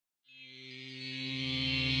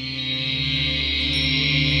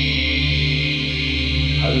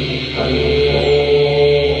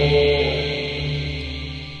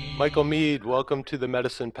Michael Meade, welcome to the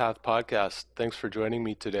Medicine Path podcast. Thanks for joining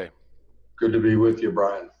me today. Good to be with you,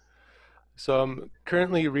 Brian. So I'm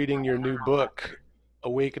currently reading your new book,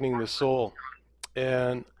 Awakening the Soul.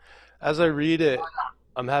 And as I read it,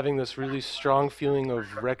 I'm having this really strong feeling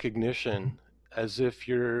of recognition, as if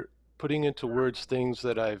you're putting into words things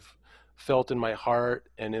that I've felt in my heart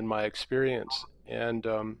and in my experience. And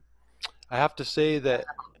I have to say that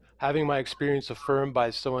having my experience affirmed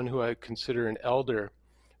by someone who I consider an elder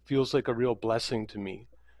feels like a real blessing to me.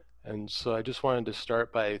 And so I just wanted to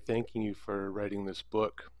start by thanking you for writing this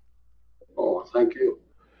book. Oh, thank you.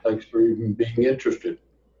 Thanks for even being interested.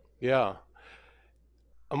 Yeah.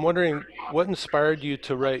 I'm wondering what inspired you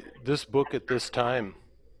to write this book at this time?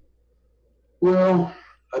 Well,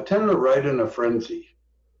 I tend to write in a frenzy,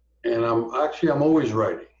 and I'm always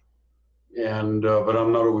writing, and but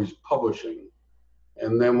I'm not always publishing.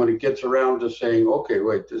 And then when it gets around to saying, okay,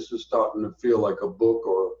 wait, this is starting to feel like a book,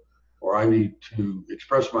 or I need to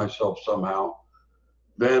express myself somehow,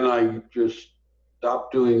 then I just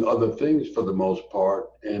stop doing other things for the most part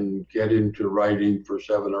and get into writing for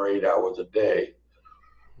 7 or 8 hours a day.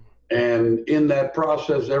 And in that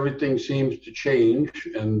process, everything seems to change.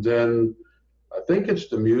 And then I think it's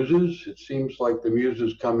the muses. It seems like the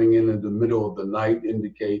muses coming in the middle of the night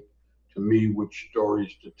indicate to me which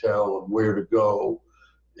stories to tell and where to go.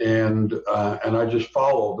 And I just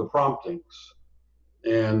follow the promptings.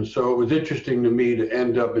 And so it was interesting to me to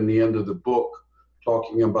end up in the end of the book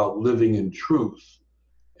talking about living in truth,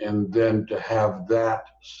 and then to have that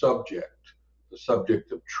subject, the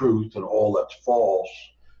subject of truth and all that's false,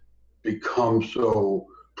 become so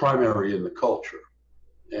primary in the culture.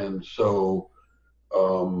 And so,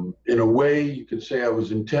 in a way, you could say I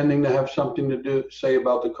was intending to have something to say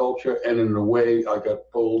about the culture, and in a way, I got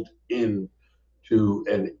pulled in to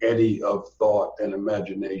an eddy of thought and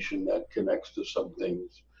imagination that connects to some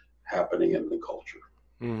things happening in the culture.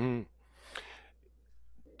 Mm-hmm.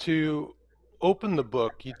 To open the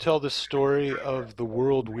book, you tell the story of the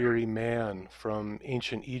world-weary man from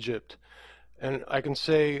ancient Egypt. And I can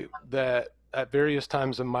say that at various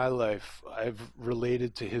times in my life, I've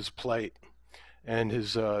related to his plight and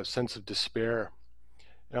his sense of despair.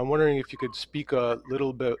 And I'm wondering if you could speak a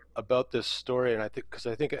little bit about this story, and because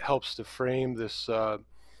I think it helps to frame this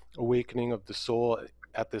awakening of the soul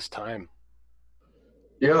at this time.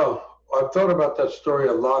 Yeah, I've thought about that story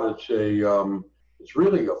a lot. It's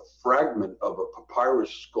really a fragment of a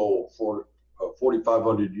papyrus scroll for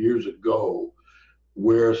 4,500 years ago,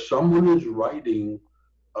 where someone is writing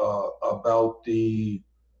about the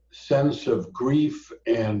sense of grief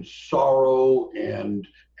and sorrow and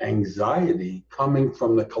anxiety coming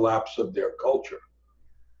from the collapse of their culture.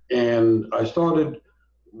 And I started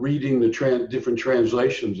reading the different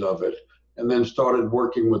translations of it, and then started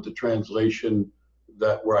working with the translation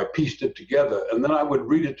that where I pieced it together. And then I would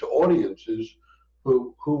read it to audiences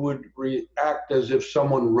who would react as if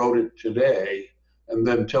someone wrote it today, and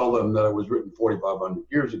then tell them that it was written 4,500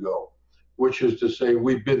 years ago, which is to say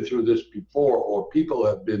we've been through this before, or people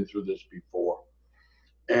have been through this before.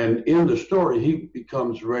 And in the story, he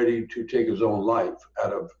becomes ready to take his own life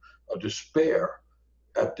out of a despair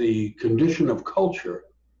at the condition of culture,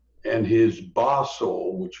 and his ba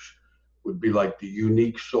soul, which would be like the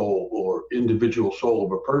unique soul or individual soul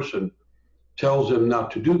of a person, tells him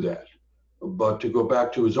not to do that, but to go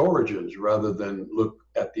back to his origins rather than look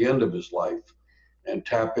at the end of his life and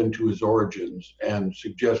tap into his origins, and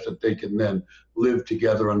suggest that they can then live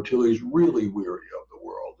together until he's really weary of the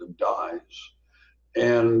world and dies.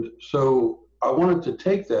 And so I wanted to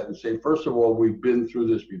take that and say, first of all, we've been through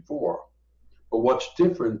this before. But what's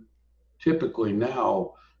different typically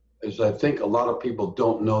now is I think a lot of people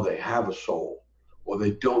don't know they have a soul, or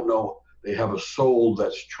they don't know they have a soul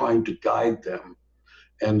that's trying to guide them.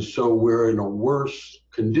 And so we're in a worse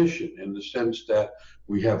condition in the sense that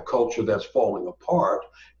we have culture that's falling apart,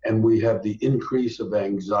 and we have the increase of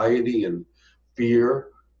anxiety and fear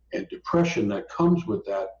and depression that comes with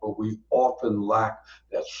that, but we often lack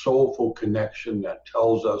that soulful connection that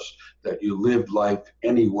tells us that you live life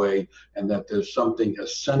anyway, and that there's something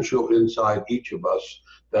essential inside each of us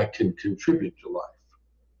that can contribute to life.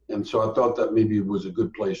 And so I thought that maybe it was a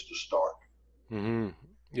good place to start. Mm-hmm.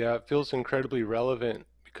 Yeah, it feels incredibly relevant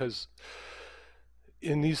because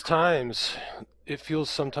in these times, it feels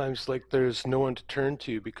sometimes like there's no one to turn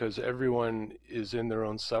to because everyone is in their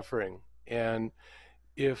own suffering. And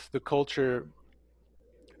if the culture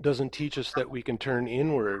doesn't teach us that we can turn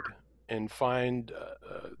inward and find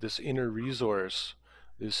this inner resource,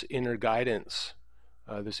 this inner guidance,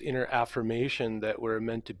 this inner affirmation that we're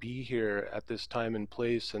meant to be here at this time and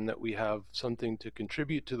place, and that we have something to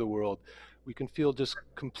contribute to the world, we can feel just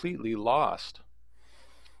completely lost.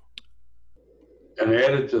 And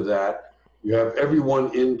added to that, you have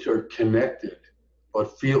everyone interconnected,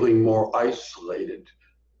 but feeling more isolated,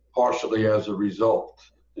 partially as a result.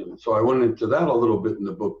 And so I went into that a little bit in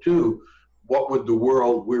the book too. What would the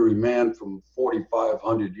world weary man from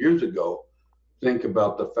 4,500 years ago think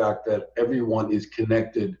about the fact that everyone is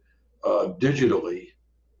connected digitally,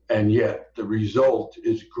 and yet the result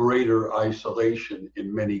is greater isolation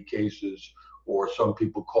in many cases, or some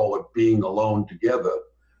people call it being alone together.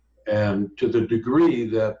 And to the degree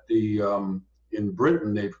that in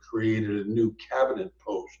Britain they've created a new cabinet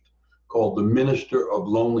post called the Minister of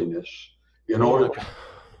Loneliness in Oh order my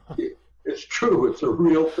to, it's true, it's a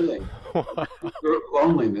real thing, God.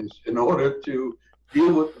 loneliness, in order to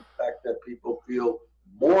deal with the fact that people feel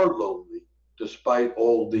more lonely despite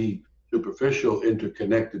all the superficial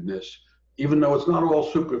interconnectedness. Even though it's not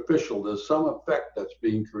all superficial, there's some effect that's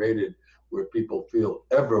being created where people feel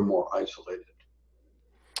ever more isolated.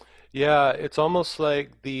 Yeah, it's almost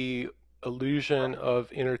like the illusion of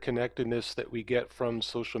interconnectedness that we get from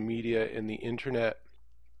social media and the internet.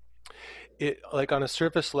 It, like on a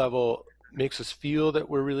surface level, makes us feel that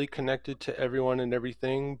we're really connected to everyone and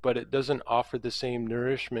everything, but it doesn't offer the same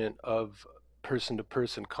nourishment of person to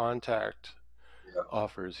person contact Yeah.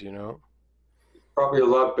 offers, you know? Probably a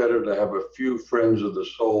lot better to have a few friends of the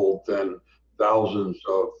soul than thousands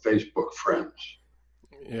of Facebook friends.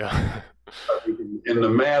 Yeah. I think in the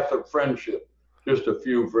math of friendship, just a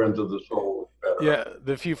few friends of the soul is better. Yeah,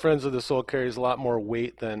 the few friends of the soul carries a lot more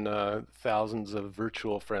weight than thousands of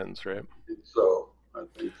virtual friends, right? I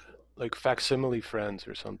think so. Like facsimile friends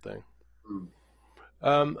or something.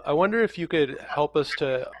 Mm. I wonder if you could help us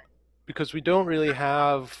to, because we don't really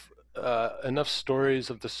have enough stories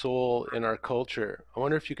of the soul in our culture. I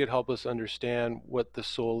wonder if you could help us understand what the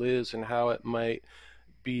soul is and how it might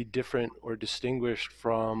be different or distinguished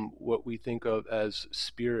from what we think of as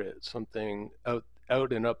spirit, something out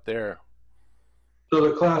and up there. So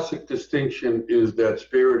the classic distinction is that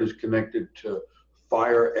spirit is connected to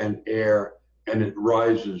fire and air, and it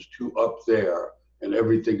rises to up there and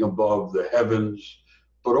everything above the heavens,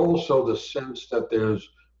 but also the sense that there's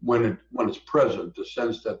when it's present, the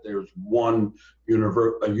sense that there's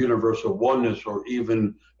a universal oneness, or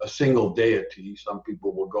even a single deity. Some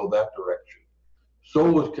people will go that direction.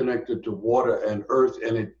 Soul is connected to water and earth,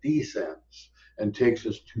 and it descends and takes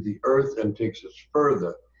us to the earth and takes us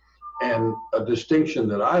further. And a distinction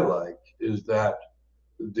that I like is that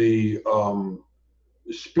the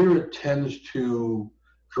spirit tends to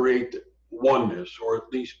create oneness, or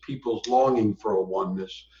at least people's longing for a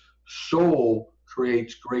oneness. Soul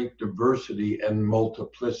creates great diversity and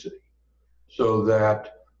multiplicity, so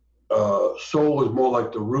that soul is more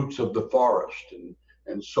like the roots of the forest,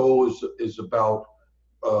 and soul is about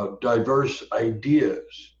diverse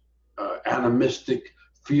ideas, animistic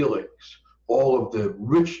feelings, all of the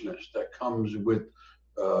richness that comes with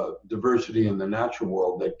diversity in the natural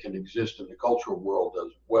world that can exist in the cultural world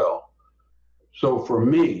as well. So for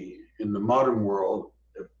me, in the modern world,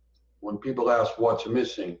 when people ask what's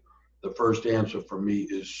missing, the first answer for me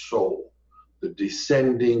is soul, the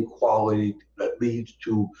descending quality that leads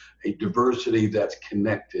to a diversity that's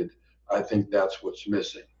connected. I think that's what's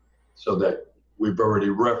missing. So that we've already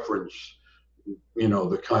referenced,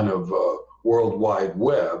 the kind of World Wide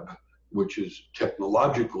Web, which is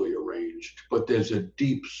technologically arranged, but there's a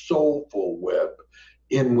deep soulful web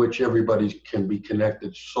in which everybody can be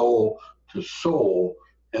connected soul to soul.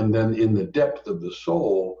 And then in the depth of the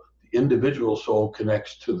soul, the individual soul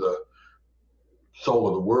connects to the soul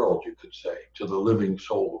of the world, you could say, to the living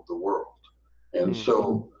soul of the world. And Hmm.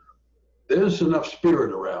 so there's enough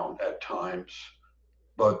spirit around at times,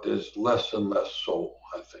 but there's less and less soul,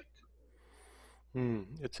 I think. Hmm.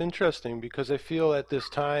 It's interesting because I feel at this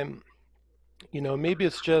time, maybe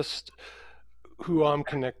it's just who I'm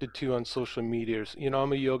connected to on social media.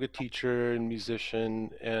 I'm a yoga teacher and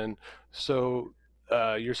musician, and so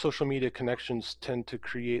your social media connections tend to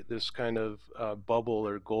create this kind of bubble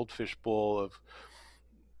or goldfish bowl of,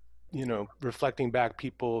 reflecting back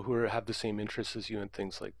people who have the same interests as you and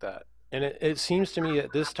things like that. And it seems to me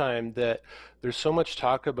at this time that there's so much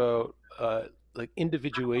talk about like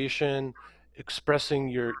individuation, expressing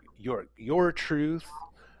your truth,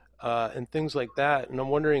 and things like that. And I'm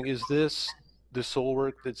wondering, is this the soul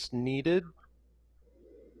work that's needed,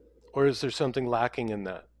 or is there something lacking in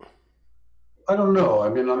that? I don't know. I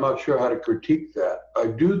mean, I'm not sure how to critique that. I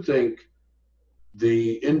do think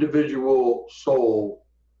the individual soul,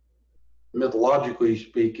 mythologically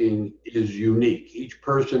speaking, is unique. Each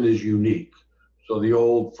person is unique. So the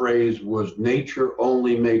old phrase was nature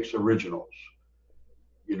only makes originals.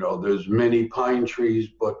 There's many pine trees,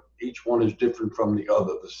 but each one is different from the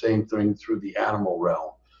other. The same thing through the animal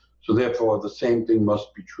realm. So therefore, the same thing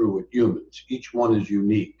must be true with humans. Each one is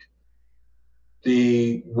unique.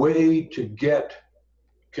 The way to get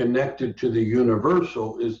connected to the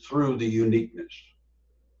universal is through the uniqueness.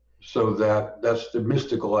 So that's the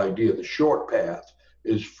mystical idea. The short path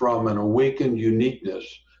is from an awakened uniqueness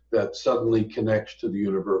that suddenly connects to the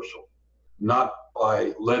universal, not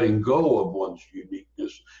by letting go of one's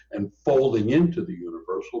uniqueness and folding into the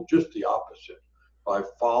universal, just the opposite, by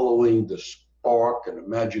following the spark and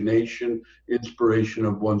imagination, inspiration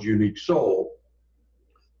of one's unique soul.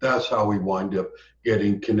 That's how we wind up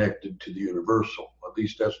getting connected to the universal. At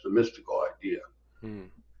least that's the mystical idea. Hmm.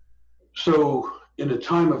 So, in a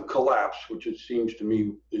time of collapse, which it seems to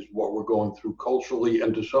me is what we're going through culturally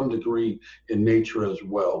and to some degree in nature as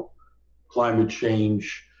well, climate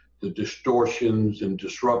change, the distortions and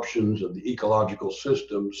disruptions of the ecological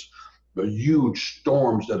systems, the huge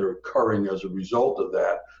storms that are occurring as a result of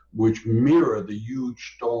that, which mirror the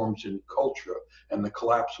huge storms in culture and the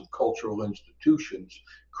collapse of cultural institutions,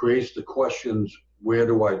 creates the questions, where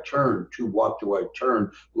do I turn? To what do I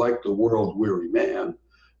turn? Like the world weary man.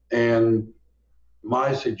 And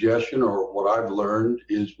my suggestion, or what I've learned,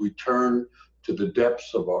 is we turn to the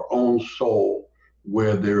depths of our own soul,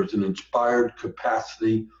 where there's an inspired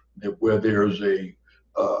capacity, where there's a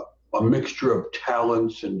mixture of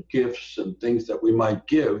talents and gifts and things that we might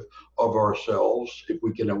give of ourselves, if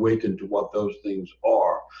we can awaken to what those things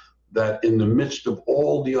are. That in the midst of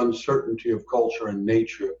all the uncertainty of culture and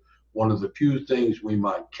nature, one of the few things we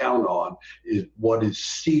might count on is what is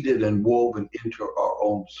seated and woven into our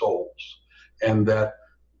own souls. And that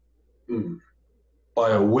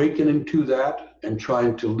by awakening to that and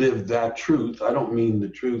trying to live that truth, I don't mean the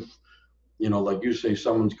truth, like you say,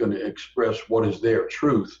 someone's going to express what is their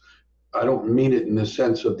truth. I don't mean it in the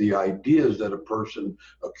sense of the ideas that a person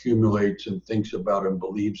accumulates and thinks about and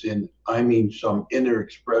believes in. I mean some inner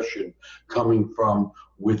expression coming from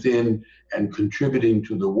within and contributing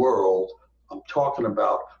to the world. I'm talking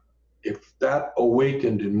about, if that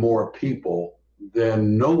awakened in more people,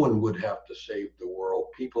 then no one would have to save the world.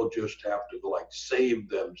 People just have to save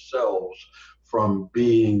themselves from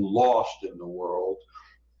being lost in the world,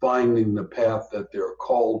 finding the path that they're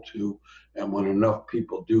called to. And when enough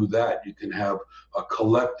people do that, you can have a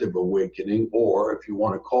collective awakening, or if you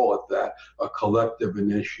want to call it that, a collective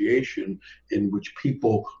initiation, in which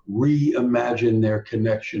people reimagine their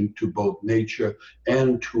connection to both nature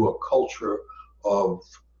and to a culture of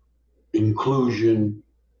inclusion,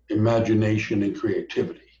 imagination, and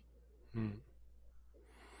creativity. Hmm.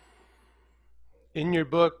 In your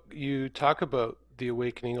book, you talk about the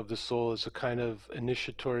awakening of the soul as a kind of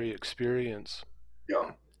initiatory experience.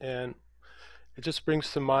 Yeah. And it just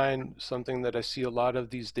brings to mind something that I see a lot of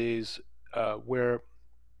these days, where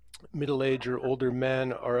middle-aged or older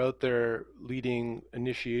men are out there leading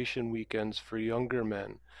initiation weekends for younger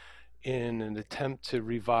men in an attempt to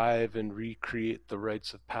revive and recreate the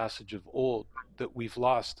rites of passage of old that we've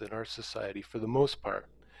lost in our society for the most part.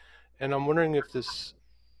 And I'm wondering if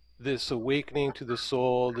this awakening to the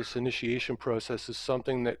soul, this initiation process, is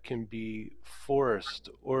something that can be forced,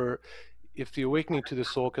 or if the awakening to the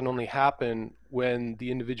soul can only happen when the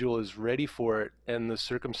individual is ready for it and the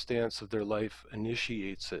circumstance of their life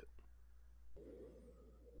initiates it.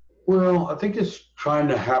 Well, I think it's trying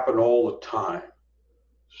to happen all the time.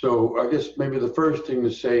 So I guess maybe the first thing to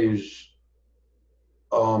say is,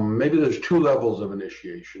 maybe there's two levels of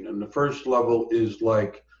initiation. And the first level is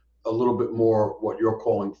like a little bit more what you're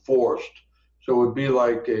calling forced. So it would be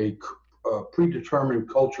like a predetermined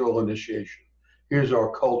cultural initiation. Here's our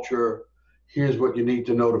culture. Here's what you need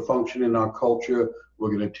to know to function in our culture.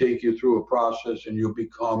 We're going to take you through a process and you'll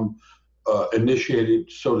become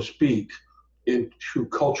initiated, so to speak, into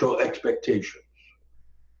cultural expectation.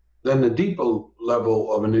 Then the deeper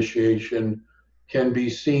level of initiation can be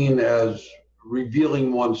seen as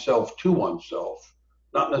revealing oneself to oneself,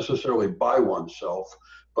 not necessarily by oneself,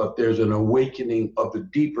 but there's an awakening of the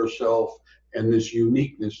deeper self and this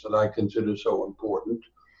uniqueness that I consider so important.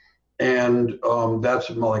 And that's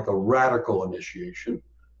like a radical initiation.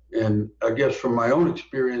 And I guess from my own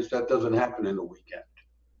experience, that doesn't happen in a weekend.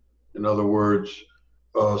 In other words,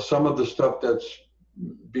 some of the stuff that's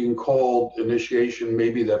being called initiation,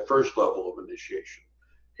 maybe that first level of initiation.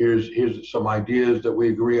 Here's some ideas that we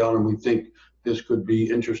agree on and we think this could be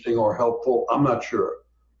interesting or helpful. I'm not sure.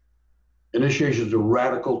 Initiation is a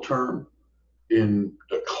radical term. In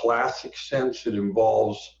the classic sense, it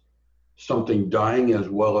involves something dying as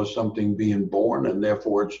well as something being born, and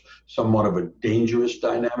therefore it's somewhat of a dangerous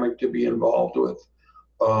dynamic to be involved with.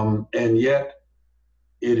 And yet,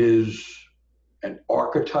 It is an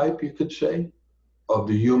archetype, you could say, of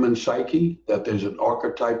the human psyche, that there's an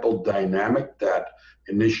archetypal dynamic that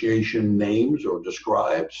initiation names or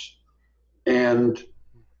describes. And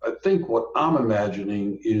I think what I'm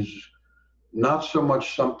imagining is not so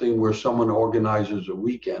much something where someone organizes a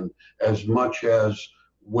weekend as much as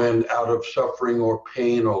when out of suffering or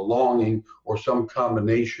pain or longing or some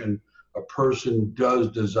combination, a person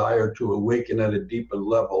does desire to awaken at a deeper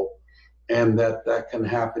level, and that can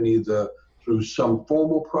happen either through some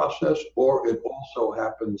formal process or it also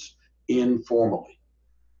happens informally.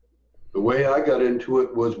 The way I got into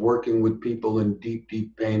it was working with people in deep,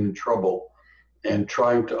 deep pain and trouble and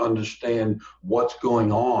trying to understand what's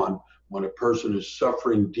going on when a person is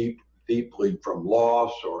suffering deeply from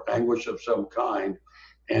loss or anguish of some kind.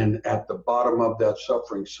 And at the bottom of that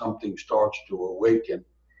suffering, something starts to awaken.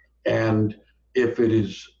 And if it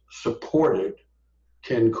is supported,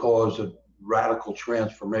 can cause a radical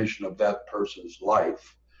transformation of that person's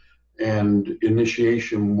life. And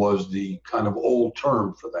initiation was the kind of old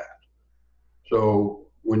term for that. So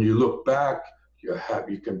when you look back,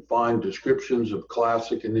 you can find descriptions of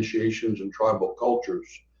classic initiations in tribal cultures,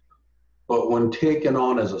 but when taken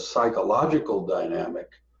on as a psychological dynamic,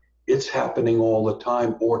 it's happening all the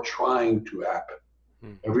time or trying to happen.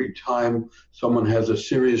 Hmm. Every time someone has a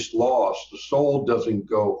serious loss, the soul doesn't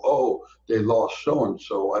go, oh, they lost so and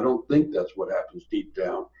so. I don't think that's what happens deep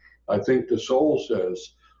down. I think the soul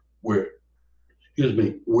says, we're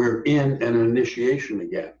in an initiation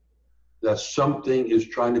again. That something is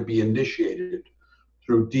trying to be initiated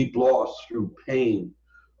through deep loss, through pain.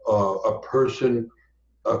 A person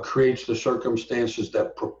creates the circumstances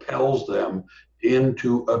that propels them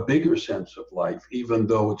into a bigger sense of life, even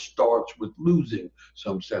though it starts with losing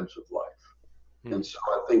some sense of life. Hmm. And so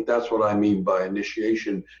I think that's what I mean by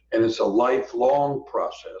initiation. And it's a lifelong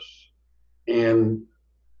process. And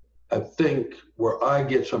I think where I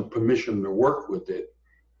get some permission to work with it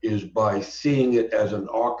is by seeing it as an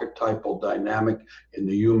archetypal dynamic in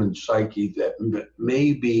the human psyche that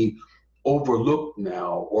may be overlooked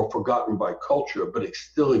now or forgotten by culture, but it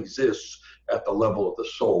still exists at the level of the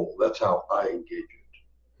soul. That's how I engage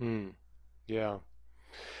it. Hmm. Yeah.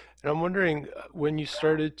 And I'm wondering, when you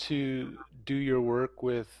started to do your work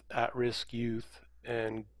with at-risk youth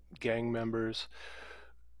and gang members,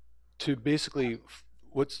 to basically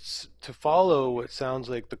what's to follow what sounds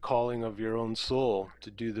like the calling of your own soul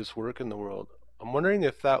to do this work in the world. I'm wondering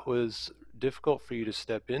if that was difficult for you to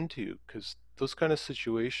step into, because those kind of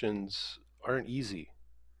situations aren't easy.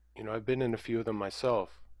 You know, I've been in a few of them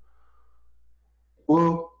myself.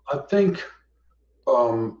 Well, I think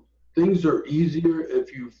things are easier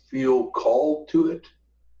if you feel called to it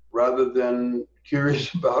rather than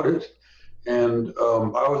curious about it. And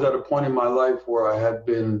I was at a point in my life where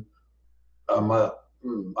um, uh,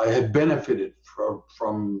 I had benefited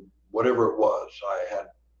from whatever it was. I had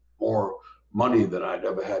more money than I'd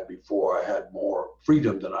ever had before. I had more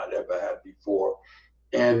freedom than I'd ever had before,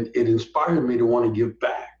 and it inspired me to want to give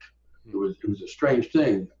back. It was a strange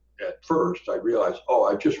thing. At first, I realized, oh,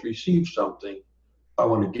 I just received something. I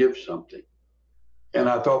want to give something, and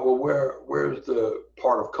I thought, well, where's the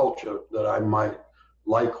part of culture that I might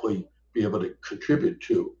likely be able to contribute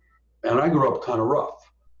to? And I grew up kind of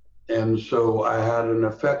rough. And so I had an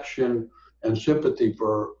affection and sympathy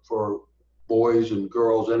for boys and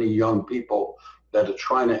girls, any young people that are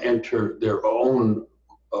trying to enter their own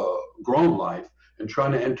grown life and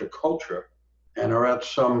trying to enter culture and are at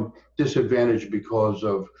some disadvantage because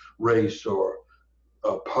of race or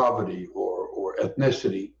poverty or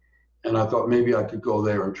ethnicity. And I thought maybe I could go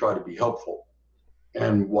there and try to be helpful.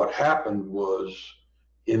 And what happened was,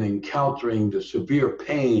 in encountering the severe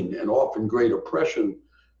pain and often great oppression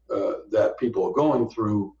that people are going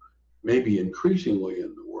through, maybe increasingly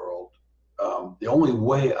in the world, the only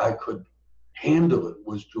way I could handle it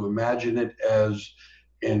was to imagine it as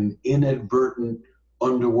an inadvertent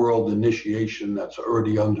underworld initiation that's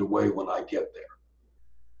already underway when I get there.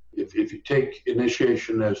 If you take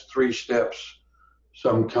initiation as three steps,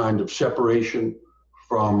 some kind of separation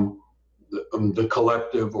from the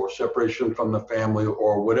collective or separation from the family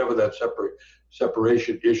or whatever that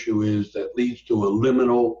separation issue is that leads to a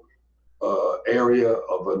liminal area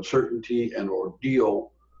of uncertainty and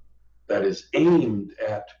ordeal that is aimed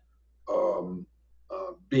at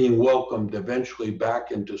being welcomed eventually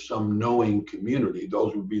back into some knowing community.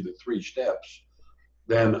 Those would be the three steps.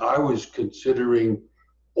 Then I was considering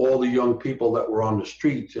all the young people that were on the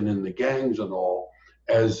streets and in the gangs and all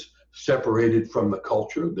as separated from the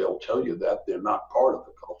culture. They'll tell you that they're not part of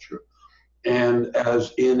the culture. and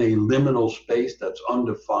as in a liminal space that's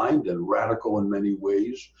undefined and radical in many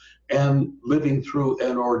ways, and living through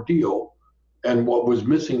an ordeal. And what was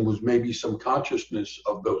missing was maybe some consciousness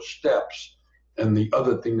of those steps. And the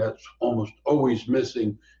other thing that's almost always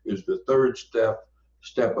missing is the third step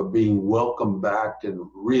of being welcomed back and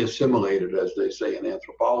reassimilated, as they say in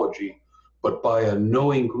anthropology, but by a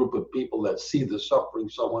knowing group of people that see the suffering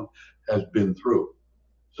someone has been through.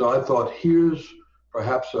 So I thought, here's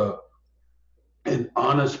perhaps an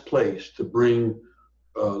honest place to bring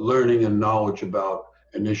learning and knowledge about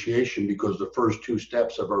initiation, because the first two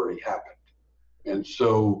steps have already happened. And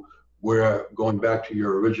so we're going back to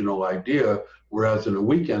your original idea, whereas in a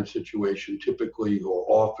weekend situation, typically or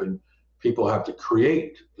often, people have to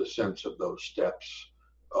create the sense of those steps,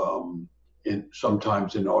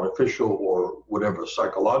 sometimes in artificial or whatever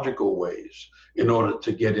psychological ways, in order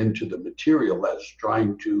to get into the material that's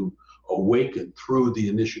trying to awaken through the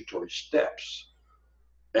initiatory steps.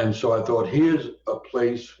 And so I thought, here's a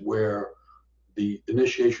place where the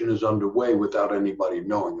initiation is underway without anybody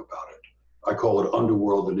knowing about it. I call it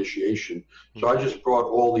underworld initiation. So I just brought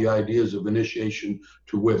all the ideas of initiation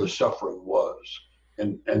to where the suffering was.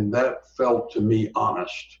 And that felt to me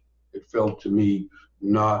honest. It felt to me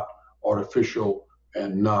not artificial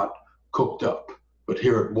and not cooked up. But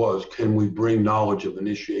here it was. Can we bring knowledge of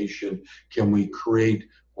initiation? Can we create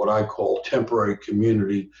what I call temporary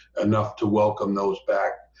community enough to welcome those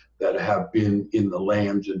back that have been in the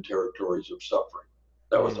lands and territories of suffering?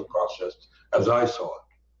 That was the process as I saw it.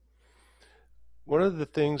 One of the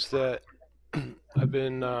things that I've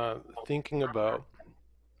been thinking about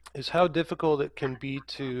is how difficult it can be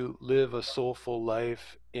to live a soulful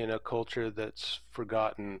life in a culture that's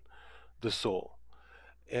forgotten the soul.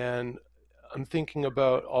 And I'm thinking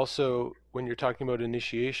about also, when you're talking about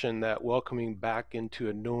initiation, that welcoming back into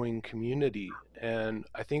a knowing community. And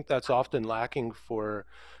I think that's often lacking for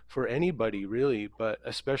anybody really, but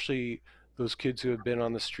especially those kids who have been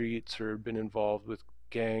on the streets or been involved with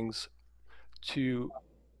gangs, to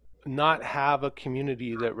not have a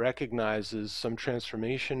community that recognizes some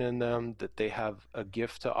transformation in them, that they have a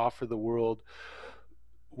gift to offer the world.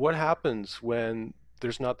 What happens when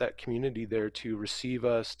there's not that community there to receive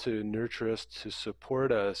us, to nurture us, to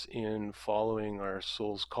support us in following our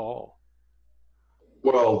soul's call?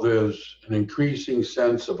 Well, there's an increasing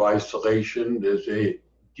sense of isolation. There's a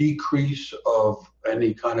decrease of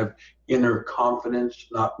any kind of inner confidence,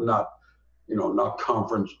 not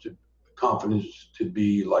confidence to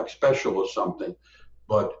be like special or something,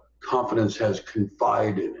 but confidence has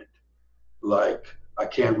confide in it. Like, I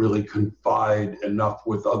can't really confide enough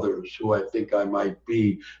with others who I think I might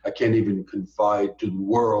be. I can't even confide to the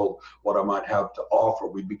world what I might have to offer.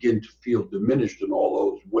 We begin to feel diminished in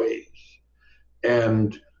all those ways.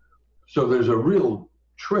 And so there's a real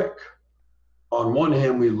trick. On one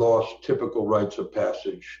hand, we lost typical rites of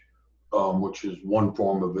passage, which is one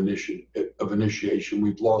form of initiation.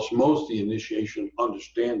 We've lost most of the initiation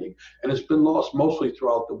understanding, and it's been lost mostly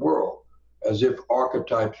throughout the world, as if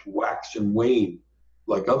archetypes wax and wane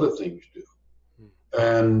like other things do.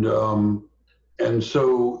 And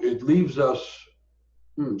so it leaves us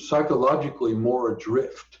psychologically more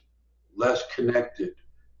adrift, less connected,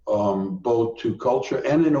 both to culture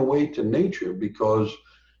and in a way to nature, because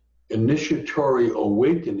initiatory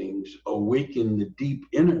awakenings awaken the deep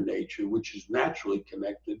inner nature, which is naturally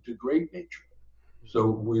connected to great nature. So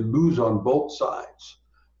we lose on both sides.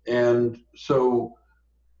 And so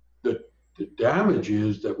the damage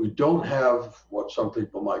is that we don't have what some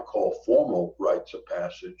people might call formal rites of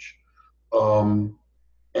passage.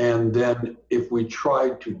 And then if we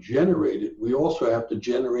try to generate it, we also have to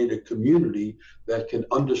generate a community that can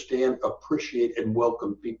understand, appreciate, and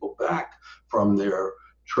welcome people back from their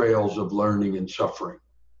trails of learning and suffering.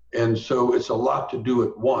 And so it's a lot to do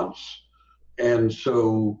at once. And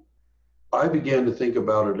so I began to think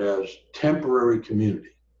about it as temporary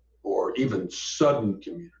community, or even sudden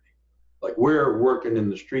community. Like, we're working in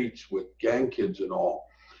the streets with gang kids and all.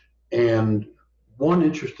 And one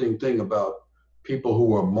interesting thing about people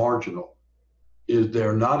who are marginal is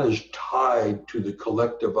they're not as tied to the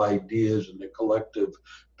collective ideas and the collective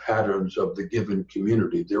patterns of the given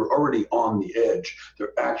community. They're already on the edge.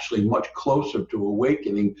 They're actually much closer to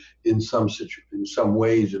awakening in some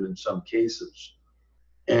ways and in some cases.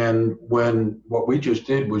 And when what we just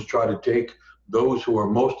did was try to take those who are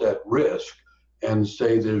most at risk and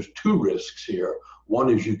say there's two risks here. One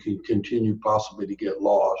is you can continue possibly to get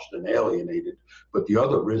lost and alienated, but the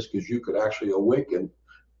other risk is you could actually awaken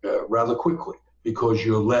rather quickly, because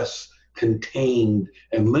you're less contained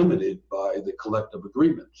and limited by the collective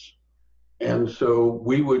agreements. And so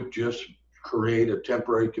we would just create a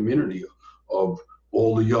temporary community of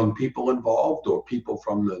all the young people involved or people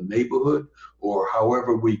from the neighborhood or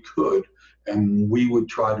however we could. And we would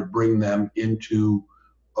try to bring them into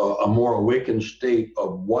a more awakened state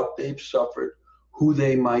of what they've suffered, who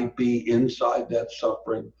they might be inside that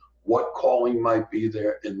suffering, what calling might be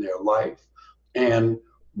there in their life, and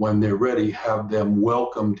when they're ready, have them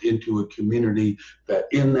welcomed into a community that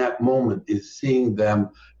in that moment is seeing them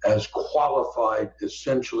as qualified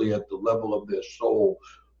essentially at the level of their soul,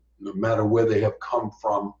 no matter where they have come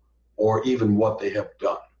from or even what they have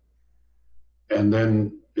done. And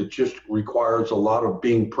then it just requires a lot of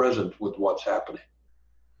being present with what's happening.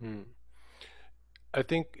 Hmm. I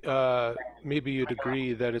think maybe you'd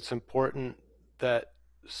agree that it's important that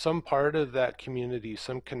some part of that community,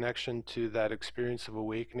 some connection to that experience of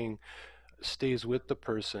awakening, stays with the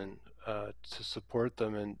person to support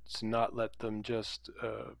them and to not let them just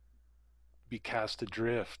be cast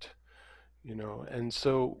adrift, you know. And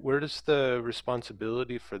so, where does the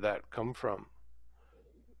responsibility for that come from?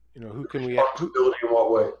 You know, who can we who Responsibility in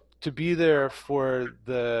what way? to be there for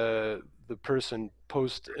the person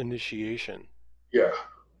post initiation? Yeah.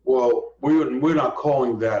 Well, we're not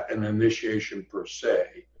calling that an initiation per se.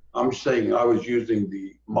 I'm saying I was using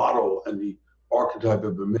the model and the archetype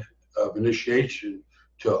of initiation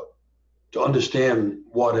to understand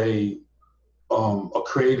what a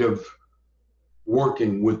creative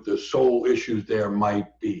working with the soul issues there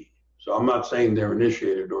might be. So I'm not saying they're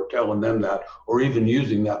initiated or telling them that or even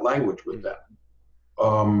using that language with them.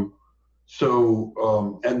 Um,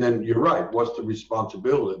 and then you're right. What's the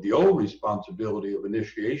responsibility? The old responsibility of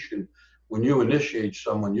initiation, when you initiate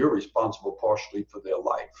someone, you're responsible partially for their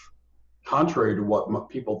life. Contrary to what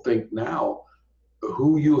people think now,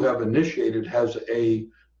 who you have initiated has a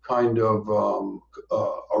kind of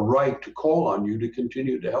a right to call on you to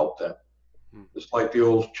continue to help them. Mm. It's like the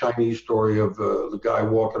old Chinese story of the guy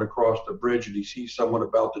walking across the bridge and he sees someone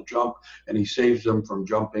about to jump and he saves them from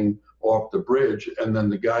jumping off the bridge. And then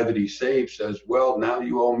the guy that he saved says, well, now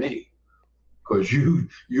you owe me because you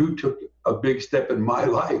took a big step in my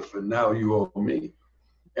life and now you owe me.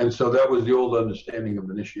 And so that was the old understanding of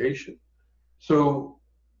initiation. So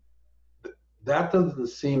that doesn't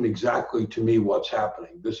seem exactly to me what's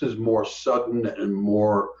happening. This is more sudden and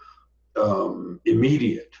more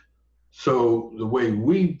immediate. So the way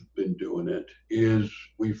we've been doing it is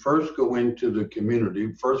we first go into the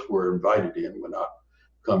community. First, we're invited in. We're not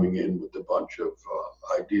coming in with a bunch of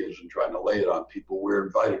ideas and trying to lay it on people. We're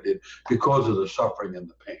invited in because of the suffering and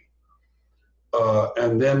the pain.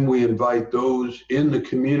 And then we invite those in the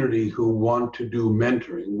community who want to do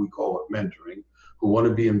mentoring, we call it mentoring, who want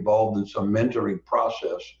to be involved in some mentoring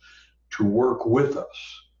process to work with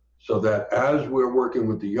us so that as we're working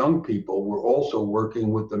with the young people, we're also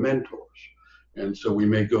working with the mentors. And so we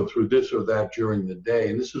may go through this or that during the day.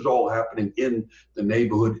 And this is all happening in the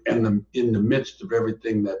neighborhood and in the midst of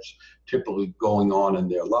everything that's typically going on in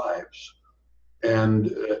their lives.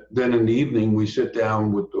 And then in the evening, we sit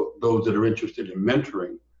down with those that are interested in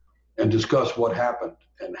mentoring and discuss what happened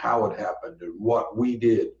and how it happened and what we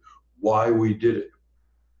did, why we did it,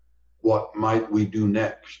 what might we do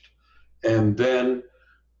next. And then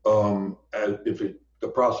the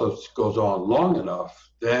process goes on long enough,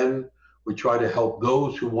 then we try to help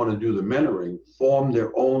those who want to do the mentoring form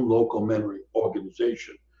their own local mentoring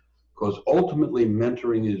organization, because ultimately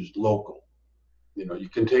mentoring is local. You know, you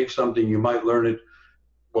can take something, you might learn it.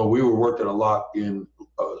 Well, we were working a lot in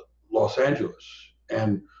Los Angeles,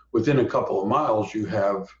 and within a couple of miles, you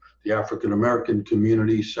have the African American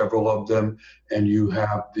community, several of them, and you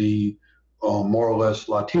have the more or less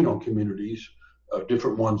Latino communities,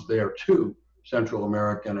 different ones there too, Central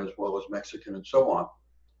American as well as Mexican and so on.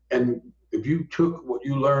 And if you took what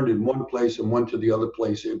you learned in one place and went to the other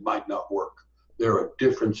place, it might not work. There are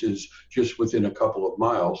differences just within a couple of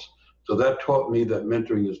miles. So that taught me that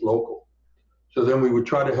mentoring is local. So then we would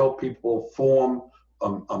try to help people form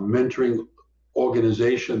a mentoring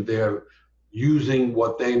organization there using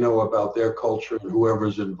what they know about their culture and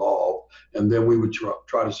whoever's involved. And then we would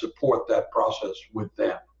try to support that process with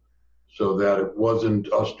them so that it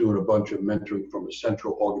wasn't us doing a bunch of mentoring from a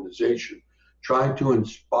central organization, trying to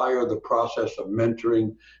inspire the process of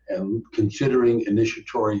mentoring and considering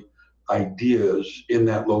initiatory ideas in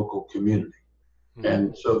that local community. Mm.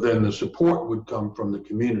 And so then the support would come from the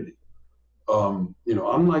community.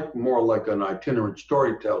 I'm like more like an itinerant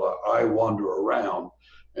storyteller. I wander around,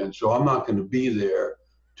 and so I'm not going to be there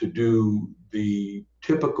to do the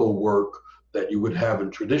typical work that you would have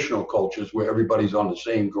in traditional cultures where everybody's on the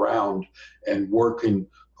same ground and working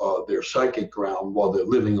their psychic ground while they're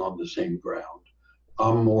living on the same ground.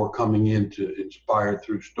 I'm more coming in to inspire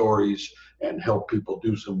through stories and help people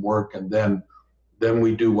do some work. And then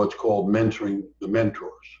we do what's called mentoring the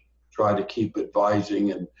mentors, try to keep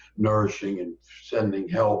advising and nourishing and sending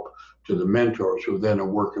help to the mentors who then are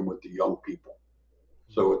working with the young people.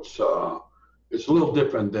 So it's a little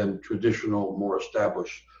different than traditional, more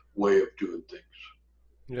established way of doing things.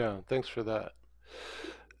 Yeah, thanks for that.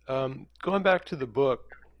 Going back to the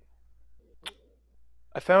book,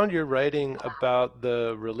 I found your writing about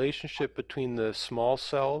the relationship between the small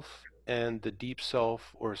self and the deep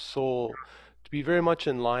self or soul to be very much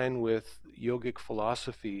in line with yogic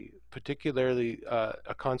philosophy, particularly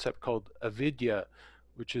a concept called avidya,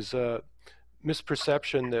 which is a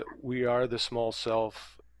misperception that we are the small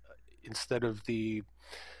self instead of the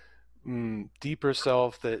deeper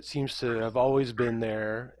self that seems to have always been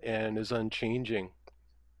there and is unchanging.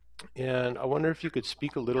 And I wonder if you could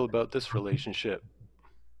speak a little about this relationship.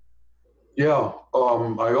 Yeah,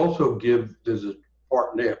 I also give, there's a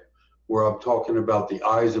part in there where I'm talking about the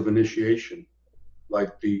eyes of initiation,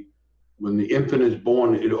 like when the infant is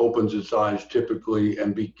born, it opens its eyes typically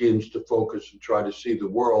and begins to focus and try to see the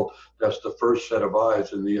world. That's the first set of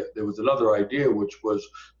eyes. And there was another idea, which was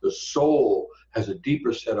the soul has a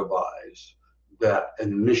deeper set of eyes, that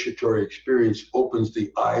an initiatory experience opens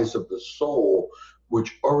the eyes of the soul,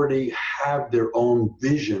 which already have their own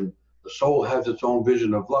vision. The soul has its own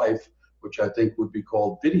vision of life, which I think would be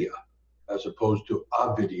called vidya, as opposed to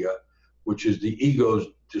avidya, which is the ego's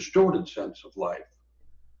distorted sense of life.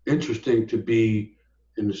 Interesting to be,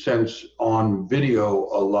 in a sense, on video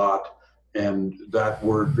a lot. And that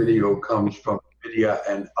word video comes from vidya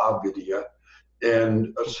and avidya.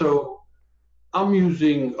 And so I'm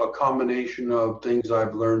using a combination of things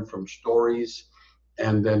I've learned from stories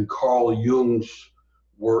and then Carl Jung's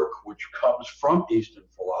work, which comes from Eastern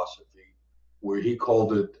philosophy, where he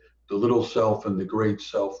called it the little self and the great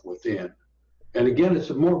self within. And again, it's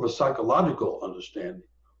more of a psychological understanding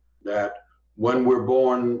that when we're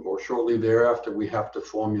born or shortly thereafter, we have to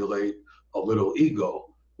formulate a little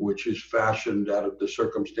ego, which is fashioned out of the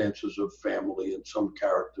circumstances of family and some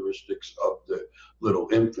characteristics of the little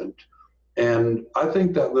infant. And I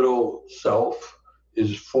think that little self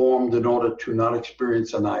is formed in order to not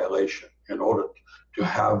experience annihilation, in order to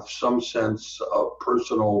have some sense of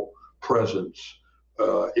personal presence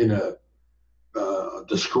in a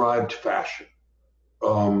described fashion.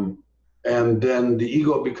 Um, and then the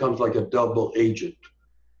ego becomes like a double agent.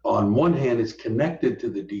 On one hand, it's connected to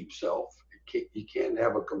the deep self. You can't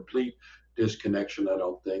have a complete disconnection, I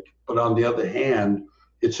don't think. But on the other hand,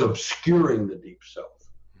 it's obscuring the deep self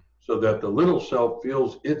so that the little self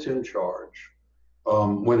feels it's in charge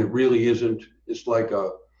when it really isn't. It's like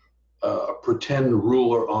a pretend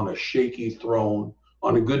ruler on a shaky throne.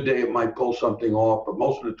 On a good day, it might pull something off, but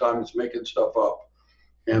most of the time, it's making stuff up.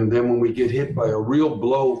 And then when we get hit by a real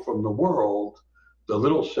blow from the world, the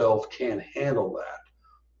little self can't handle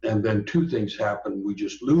that. And then two things happen. We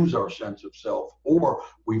just lose our sense of self, or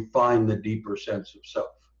we find the deeper sense of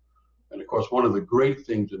self. And of course, one of the great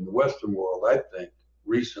things in the Western world, I think,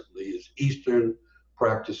 recently is Eastern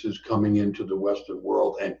practices coming into the Western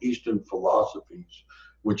world and Eastern philosophies,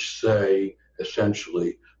 which say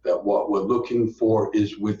essentially that what we're looking for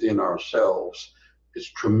is within ourselves. Is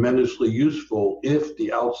tremendously useful if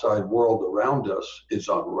the outside world around us is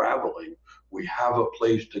unraveling. We have a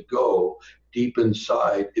place to go deep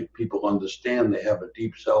inside if people understand they have a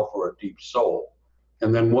deep self or a deep soul.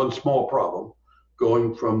 And then one small problem,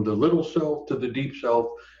 going from the little self to the deep self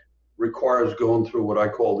requires going through what I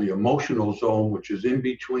call the emotional zone, which is in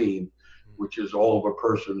between, which is all of a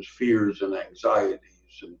person's fears and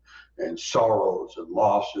anxieties and sorrows and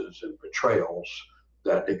losses and betrayals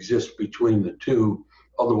that exist between the two.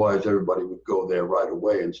 Otherwise, everybody would go there right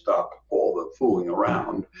away and stop all the fooling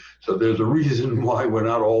around. So there's a reason why we're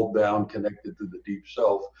not all down connected to the deep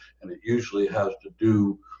self, and it usually has to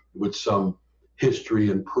do with some history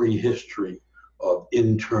and prehistory of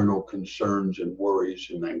internal concerns and worries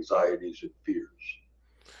and anxieties and fears.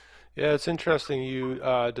 Yeah, it's interesting. You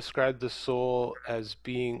described the soul as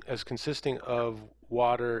being as consisting of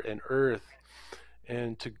water and earth,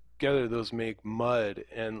 and together those make mud.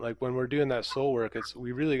 And like when we're doing that soul work, it's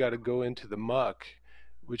we really got to go into the muck,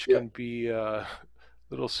 which Yeah, can be a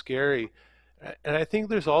little scary. And I think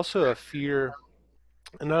there's also a fear,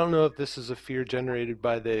 and I don't know if this is a fear generated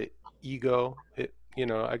by the ego.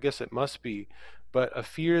 I guess it must be, but a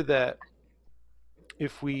fear that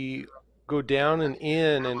if we go down and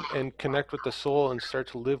in and connect with the soul and start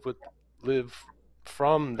to live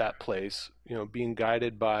from that place, being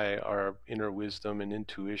guided by our inner wisdom and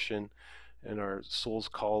intuition and our soul's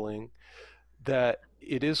calling, that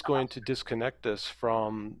it is going to disconnect us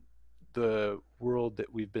from the world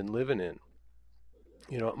that we've been living in.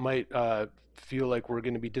 It might feel like we're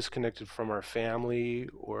going to be disconnected from our family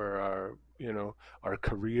or our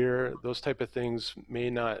career. Those type of things may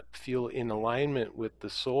not feel in alignment with the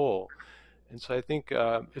soul. And so I think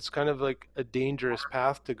it's kind of like a dangerous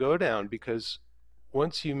path to go down, because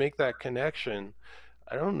once you make that connection,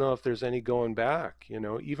 I don't know if there's any going back.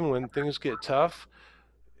 Even when things get tough,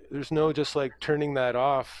 there's no just like turning that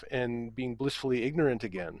off and being blissfully ignorant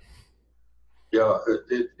again. Yeah,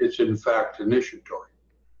 it's in fact initiatory.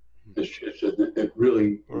 It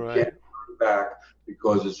really, you can't Right. turn back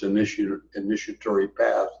because it's an initiatory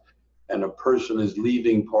path, and a person is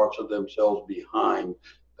leaving parts of themselves behind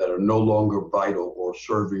that are no longer vital or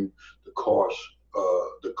serving the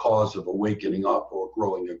cause of awakening up or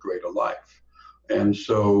growing a greater life. And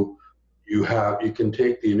so you can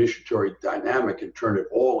take the initiatory dynamic and turn it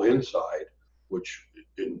all inside, which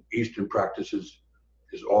in Eastern practices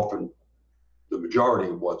is often the majority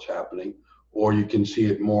of what's happening, or you can see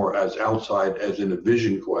it more as outside, as in a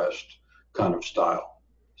vision quest kind of style.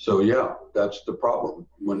 So, yeah, that's the problem.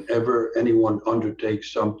 Whenever anyone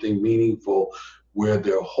undertakes something meaningful where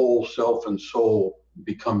their whole self and soul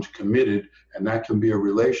becomes committed, and that can be a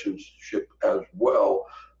relationship as well,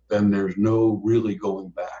 then there's no really going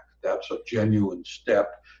back. That's a genuine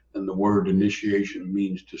step. And the word initiation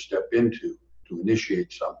means to step into, to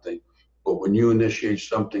initiate something. But when you initiate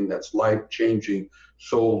something that's life changing,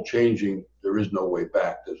 soul changing, there is no way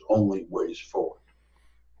back. There's only ways forward.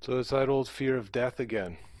 So it's that old fear of death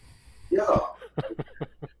again. Yeah.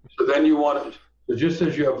 So then you want to, so just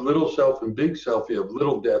as you have little self and big self, you have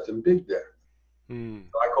little death and big death. Hmm.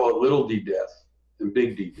 I call it little d death and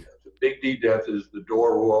big D death. The big D death is the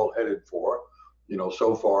door we're all headed for.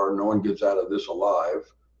 So far, no one gets out of this alive,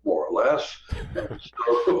 more or less. And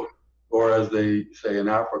so, or as they say in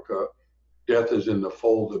Africa, death is in the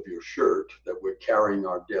fold of your shirt, that we're carrying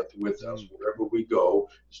our death with us Hmm. wherever we go.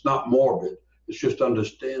 It's not morbid. It's just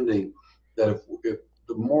understanding that if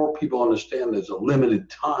the more people understand there's a limited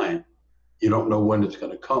time, you don't know when it's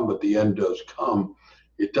going to come, but the end does come.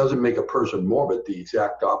 It doesn't make a person morbid, the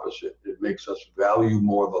exact opposite. It makes us value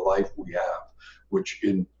more the life we have, which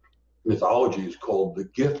in mythology is called the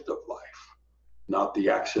gift of life, not the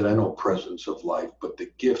accidental presence of life, but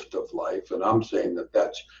the gift of life. And I'm saying that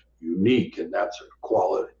that's unique, and that's a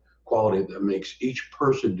quality that makes each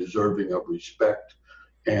person deserving of respect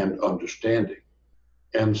and understanding.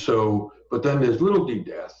 And so, but then there's little d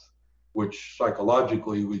death, which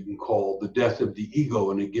psychologically we can call the death of the ego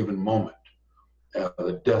in a given moment,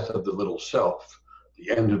 the death of the little self, the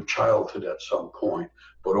end of childhood at some point,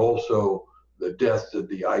 but also the death of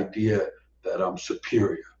the idea that I'm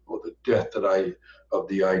superior, or the death of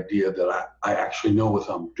the idea that I actually know what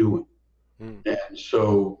I'm doing. Hmm. And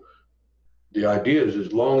so the idea is,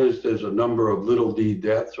 as long as there's a number of little d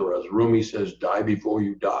deaths, or as Rumi says, die before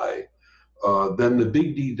you die, then the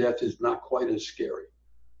big D death is not quite as scary.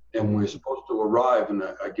 And Hmm. we're supposed to arrive, and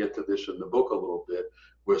I get to this in the book a little bit,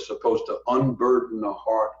 we're supposed to unburden the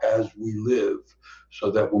heart as we live,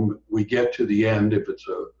 so that when we get to the end, if it's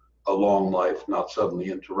a long life, not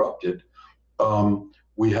suddenly interrupted,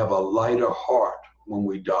 we have a lighter heart when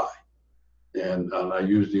we die. And I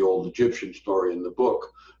use the old Egyptian story in the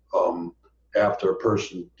book. Um, After a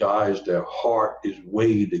person dies, their heart is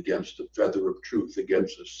weighed against a feather of truth,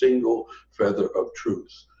 against a single feather of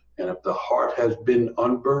truth. And if the heart has been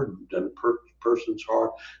unburdened, and a person's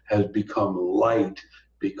heart has become light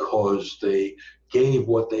because they gave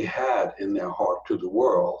what they had in their heart to the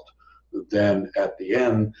world, then at the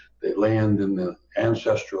end, they land in the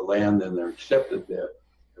ancestral land and they're accepted there.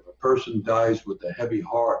 If a person dies with a heavy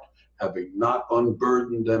heart, having not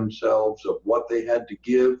unburdened themselves of what they had to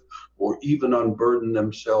give, or even unburdened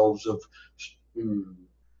themselves of mm,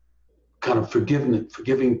 kind of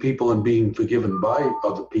forgiving people and being forgiven by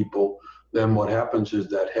other people, then what happens is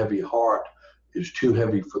that heavy heart is too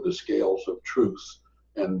heavy for the scales of truth.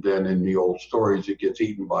 And then in the old stories, it gets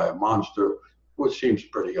eaten by a monster, which seems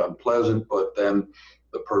pretty unpleasant, but then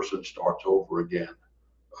the person starts over again,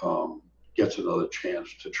 gets another chance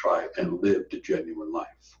to try and live the genuine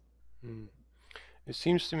life. Hmm. It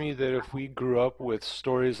seems to me that if we grew up with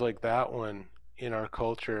stories like that one in our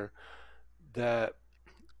culture, that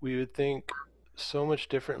we would think so much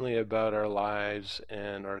differently about our lives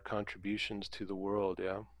and our contributions to the world.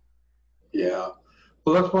 Yeah. Yeah.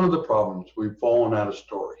 Well, that's one of the problems. We've fallen out of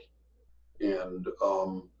story, and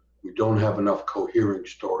we don't have enough coherent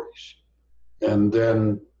stories. And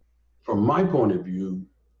then, from my point of view,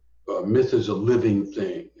 Myth is a living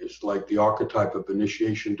thing. It's like the archetype of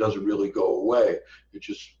initiation doesn't really go away. It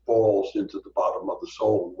just falls into the bottom of the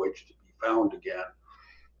soul and waits to be found again.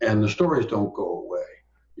 And the stories don't go away.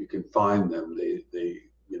 You can find them.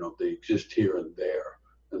 They exist here and there.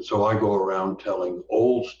 And so I go around telling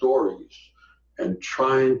old stories and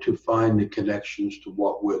trying to find the connections to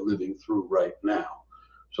what we're living through right now.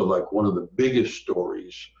 So, like, one of the biggest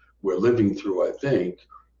stories we're living through, I think,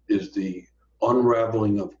 is the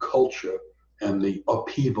unraveling of culture and the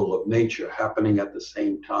upheaval of nature happening at the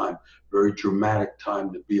same time. Very dramatic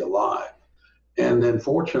time to be alive. And then,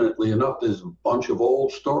 fortunately enough, there's a bunch of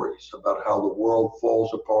old stories about how the world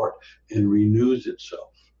falls apart and renews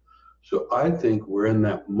itself. So I think we're in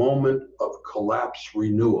that moment of collapse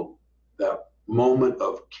renewal, that moment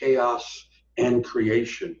of chaos and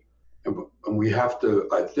creation. And we have to,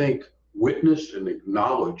 I think, witness and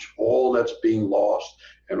acknowledge all that's being lost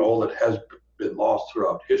and all that has been lost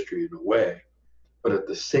throughout history in a way. But at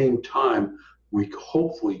the same time, we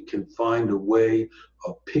hopefully can find a way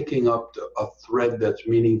of picking up a thread that's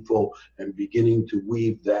meaningful and beginning to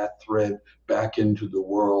weave that thread back into the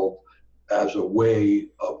world as a way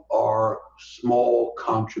of our small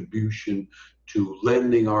contribution to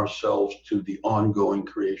lending ourselves to the ongoing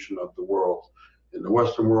creation of the world. In the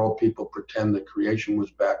Western world, people pretend that creation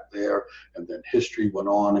was back there and then history went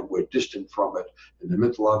on and we're distant from it. In the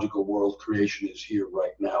mythological world, creation is here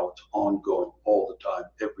right now. It's ongoing all the time,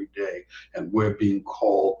 every day. And we're being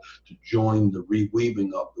called to join the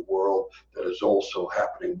reweaving of the world that is also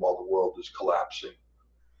happening while the world is collapsing.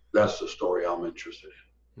 That's the story I'm interested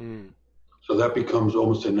in. Mm. So that becomes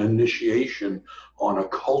almost an initiation on a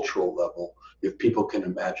cultural level, if people can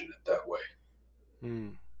imagine it that way.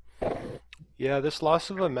 Mm. Yeah, this loss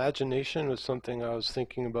of imagination was something I was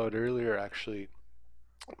thinking about earlier, actually.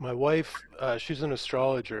 My wife, she's an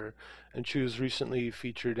astrologer, and she was recently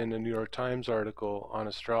featured in a New York Times article on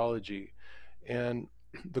astrology. And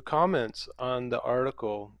the comments on the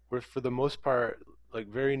article were, for the most part, like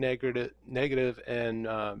very negative and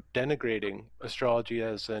denigrating astrology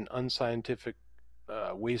as an unscientific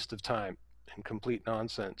waste of time and complete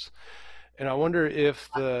nonsense. And I wonder if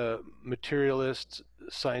the materialist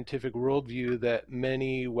scientific worldview that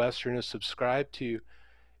many Westerners subscribe to,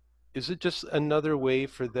 is it just another way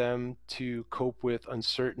for them to cope with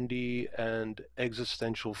uncertainty and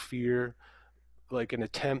existential fear, like an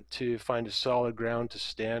attempt to find a solid ground to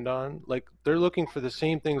stand on? Like they're looking for the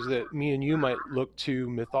same things that me and you might look to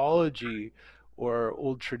mythology or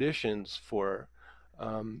old traditions for,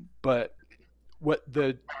 but what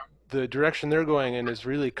the direction they're going in is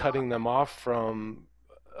really cutting them off from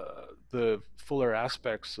the fuller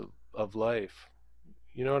aspects of life.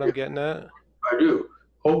 You know what I'm Yeah, getting at? I do.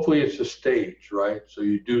 Hopefully, it's a stage, right? So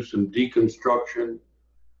you do some deconstruction,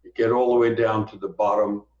 you get all the way down to the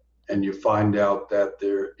bottom, and you find out that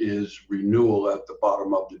there is renewal at the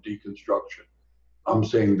bottom of the deconstruction. I'm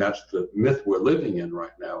saying that's the myth we're living in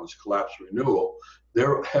right now is collapse renewal.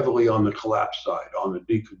 They're heavily on the collapse side, on the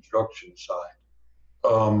deconstruction side.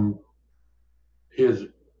 Um, his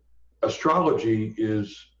astrology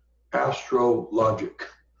is astrologic.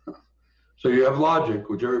 So you have logic,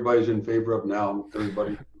 which everybody's in favor of now.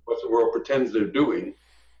 Everybody, what the world pretends they're doing.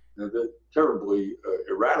 They're terribly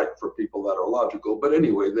erratic for people that are logical. But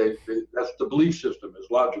anyway, that's the belief system is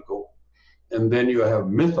logical. And then you have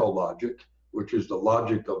mythologic, which is the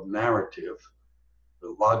logic of narrative,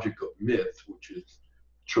 the logic of myth, which is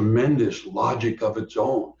tremendous logic of its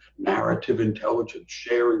own, narrative intelligence,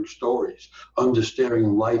 sharing stories,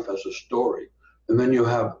 understanding life as a story. And then you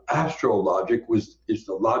have astrologic, which is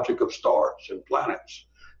the logic of stars and planets.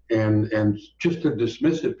 And just to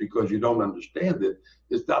dismiss it because you don't understand it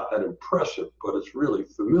is not that impressive, but it's really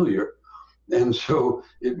familiar. And so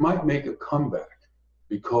it might make a comeback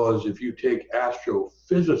because if you take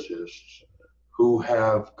astrophysicists who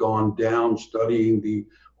have gone down studying the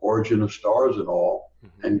origin of stars and all,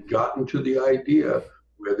 Mm-hmm. and gotten to the idea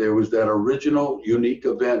where there was that original unique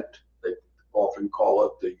event, they often call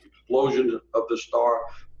it the explosion of the star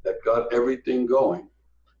that got everything going.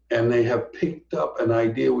 And they have picked up an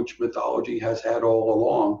idea which mythology has had all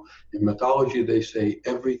along. In mythology, they say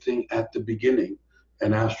everything at the beginning.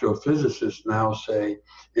 And astrophysicists now say,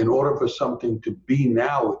 in order for something to be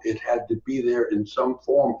now, it had to be there in some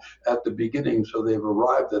form at the beginning. So they've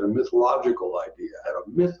arrived at a mythological idea, at a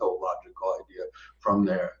mythological idea from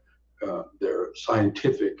their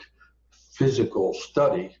scientific physical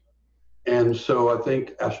study. And so I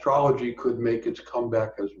think astrology could make its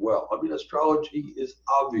comeback as well. I mean, astrology is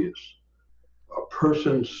obvious. A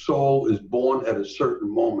person's soul is born at a certain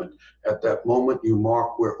moment. At that moment, you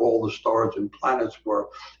mark where all the stars and planets were,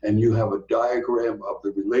 and you have a diagram of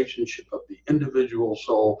the relationship of the individual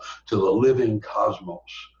soul to the living cosmos.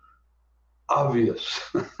 Obvious,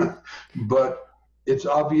 but it's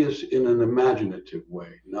obvious in an imaginative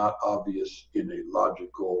way, not obvious in a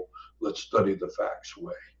logical, let's study the facts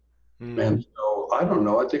way. Hmm. And so I don't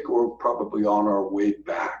know. I think we're probably on our way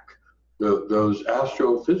back. Those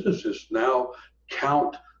astrophysicists now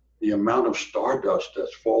count the amount of stardust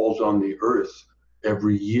that falls on the Earth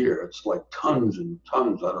every year. It's like tons and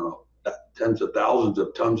tons, I don't know, tens of thousands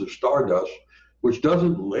of tons of stardust, which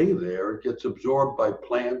doesn't lay there. It gets absorbed by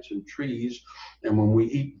plants and trees. And when we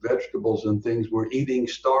eat vegetables and things, we're eating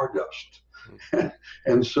stardust.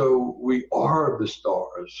 And so we are the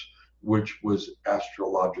stars, which was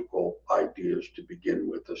astrological ideas to begin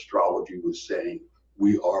with. Astrology was saying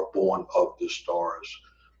we are born of the stars.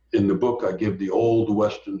 In the book, I give the old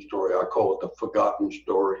Western story. I call it the forgotten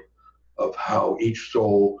story of how each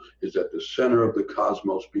soul is at the center of the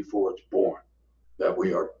cosmos before it's born. That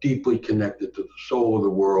we are deeply connected to the soul of the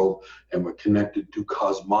world, and we're connected to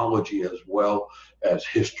cosmology as well as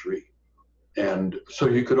history. And so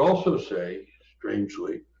you could also say,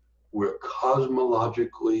 strangely, we're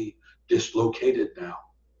cosmologically dislocated now.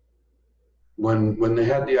 When they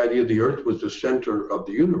had the idea the Earth was the center of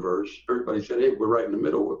the universe, everybody said, "Hey, we're right in the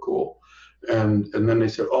middle. We're cool." And then they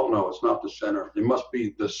said, "Oh no, it's not the center. It must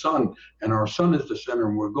be the sun, and our sun is the center,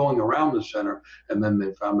 and we're going around the center." And then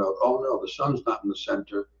they found out, "Oh no, the sun's not in the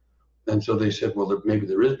center." And so they said, "Well, maybe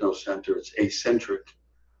there is no center. It's eccentric."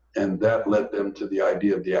 And that led them to the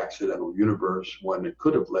idea of the accidental universe, when it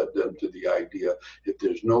could have led them to the idea if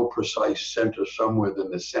there's no precise center somewhere,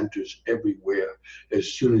 then the center's everywhere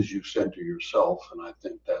as soon as you center yourself. And I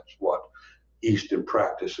think that's what Eastern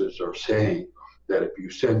practices are saying, that if you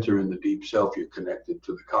center in the deep self, you're connected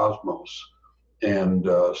to the cosmos. And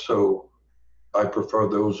so I prefer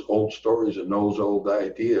those old stories and those old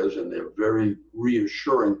ideas, and they're very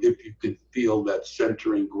reassuring if you can feel that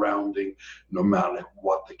centering, grounding, no matter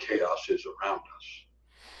what the chaos is around us.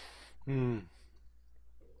 Hmm.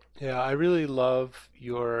 Yeah, I really love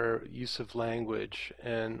your use of language,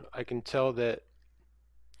 and I can tell that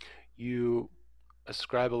you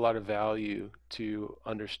ascribe a lot of value to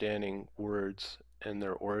understanding words and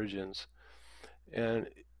their origins. And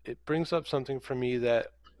it brings up something for me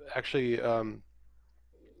that actually,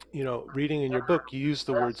 reading in your book, you use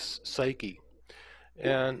the word psyche.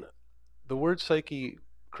 And the word psyche,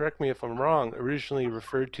 correct me if I'm wrong, originally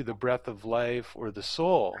referred to the breath of life or the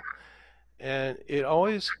soul. And it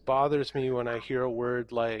always bothers me when I hear a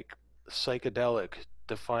word like psychedelic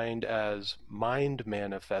defined as mind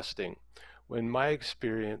manifesting, when my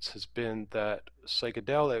experience has been that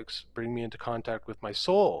psychedelics bring me into contact with my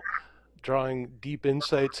soul, drawing deep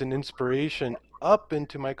insights and inspiration up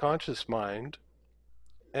into my conscious mind.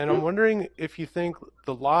 And I'm wondering if you think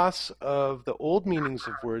the loss of the old meanings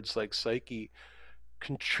of words like psyche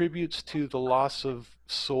contributes to the loss of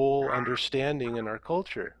soul understanding in our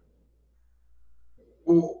culture.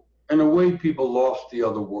 Well, in a way, people lost the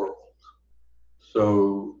other world.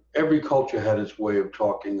 So every culture had its way of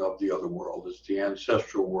talking of the other world. It's the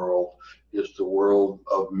ancestral world, it's the world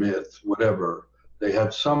of myth, whatever. They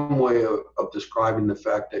had some way of describing the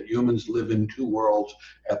fact that humans live in two worlds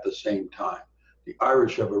at the same time. The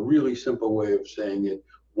Irish have a really simple way of saying it: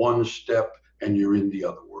 one step and you're in the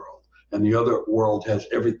other world. And the other world has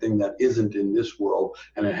everything that isn't in this world,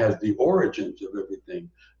 and it has the origins of everything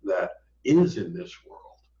that is in this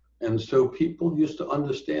world. And so people used to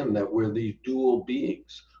understand that we're these dual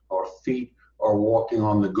beings. Our feet are walking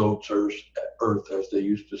on the goat's earth, as they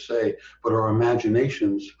used to say, but our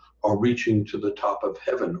imaginations are reaching to the top of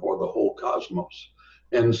heaven or the whole cosmos.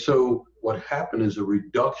 And so what happened is a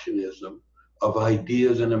reductionism of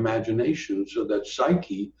ideas and imagination, so that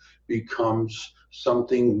psyche becomes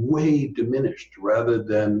something way diminished rather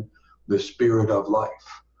than the spirit of life.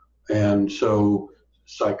 And so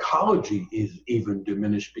psychology is even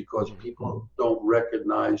diminished because people don't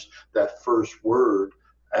recognize that first word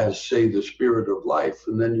as, say, the spirit of life.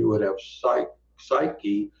 And then you would have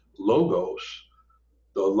psyche, logos,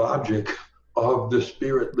 the logic of the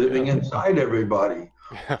spirit living Yeah. inside everybody.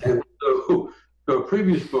 And so the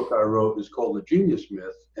previous book I wrote is called The Genius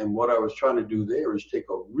Myth. And what I was trying to do there is take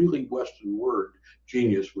a really Western word,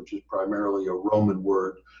 genius, which is primarily a Roman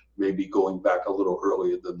word, maybe going back a little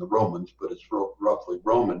earlier than the Romans, but it's roughly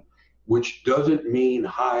Roman, which doesn't mean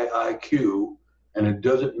high IQ, and it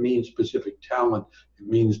doesn't mean specific talent. It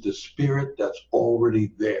means the spirit that's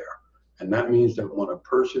already there. And that means that when a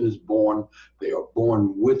person is born, they are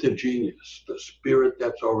born with a genius, the spirit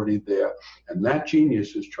that's already there. And that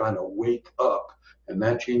genius is trying to wake up. And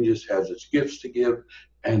that genius has its gifts to give.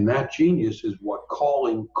 And that genius is what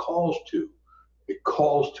calling calls to. It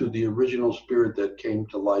calls to the original spirit that came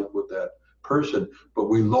to life with that person. But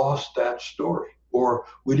we lost that story, or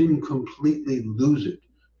we didn't completely lose it,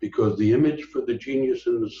 because the image for the genius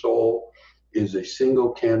in the soul is a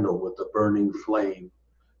single candle with a burning flame,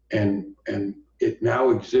 and it now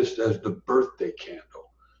exists as the birthday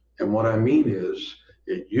candle. And what I mean is,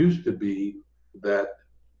 it used to be that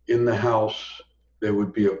in the house there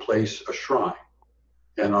would be a place, a shrine,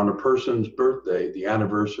 and on a person's birthday, the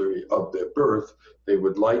anniversary of their birth, they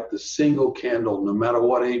would light the single candle, no matter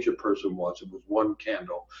what age a person was. It was one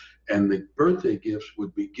candle. And the birthday gifts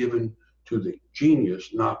would be given to the genius,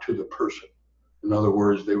 not to the person. In other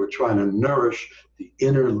words, they were trying to nourish the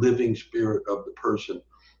inner living spirit of the person.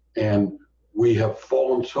 And we have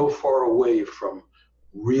fallen so far away from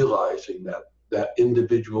realizing that that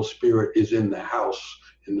individual spirit is in the house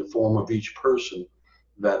in the form of each person,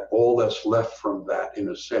 that all that's left from that, in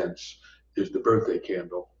a sense, is the birthday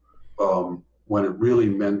candle, when it really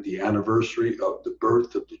meant the anniversary of the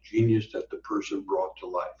birth of the genius that the person brought to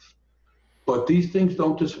life. But these things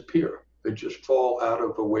don't disappear. They just fall out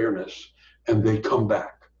of awareness and they come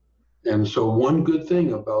back. And so, one good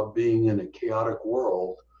thing about being in a chaotic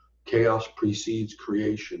world, chaos precedes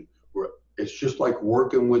creation. Where it's just like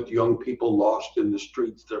working with young people lost in the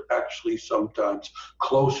streets. They're actually sometimes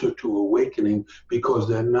closer to awakening because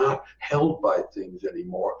they're not held by things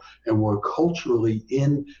anymore. And we're culturally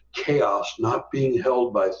in chaos, not being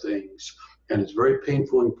held by things. And it's very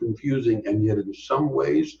painful and confusing. And yet, in some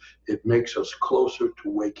ways, it makes us closer to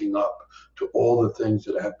waking up to all the things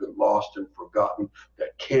that have been lost and forgotten,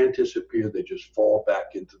 that can't disappear. They just fall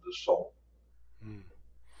back into the soul. Hmm.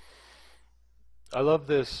 I love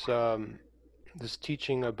this this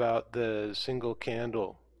teaching about the single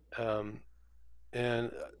candle, um,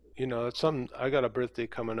 and it's something. I got a birthday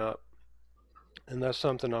coming up, and that's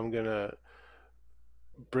something I'm gonna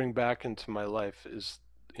bring back into my life. Is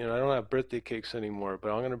I don't have birthday cakes anymore,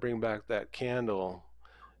 but I'm gonna bring back that candle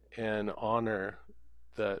and honor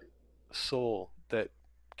that soul that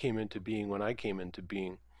came into being when I came into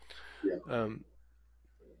being. Yeah. Um,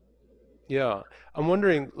 yeah, I'm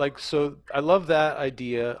wondering, like, so I love that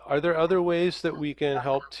idea. Are there other ways that we can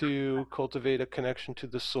help to cultivate a connection to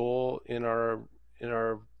the soul in our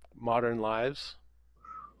modern lives?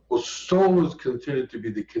 Well, soul is considered to be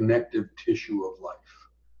the connective tissue of life.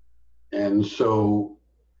 And so,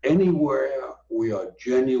 anywhere we are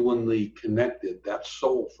genuinely connected, that's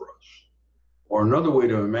soul for us. Or another way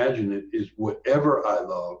to imagine it is, whatever I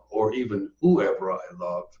love, or even whoever I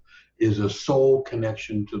love, is a soul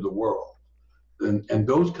connection to the world. And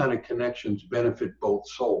those kind of connections benefit both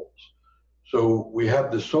souls. So we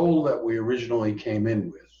have the soul that we originally came in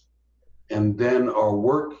with, and then our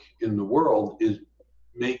work in the world is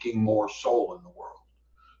making more soul in the world.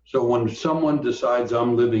 So when someone decides,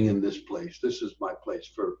 I'm living in this place, this is my place,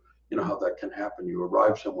 for how that can happen. You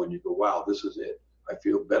arrive somewhere and you go, wow, this is it. I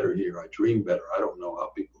feel better here. I dream better. I don't know how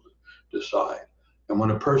people decide. And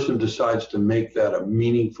when a person decides to make that a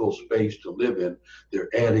meaningful space to live in, they're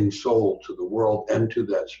adding soul to the world and to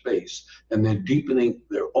that space. And they're deepening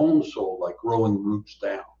their own soul, like growing roots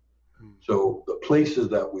down. Hmm. So the places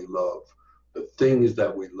that we love, the things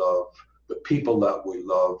that we love, the people that we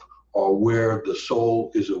love are where the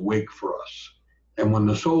soul is awake for us. And when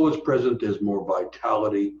the soul is present, there's more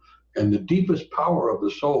vitality. And the deepest power of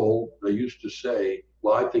the soul, they used to say,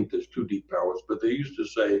 well, I think there's two deep powers, but they used to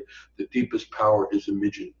say the deepest power is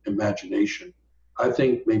imagination. I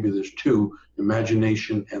think maybe there's two: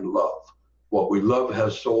 imagination and love. What we love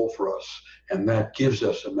has soul for us, and that gives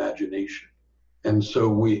us imagination. And so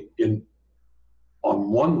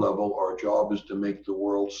on one level, our job is to make the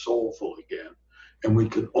world soulful again. And we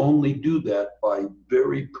can only do that by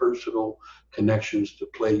very personal connections to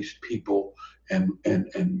place, people,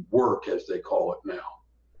 and work, as they call it now.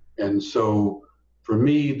 And so for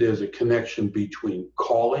me, there's a connection between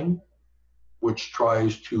calling, which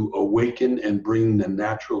tries to awaken and bring the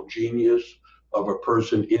natural genius of a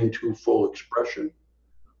person into full expression.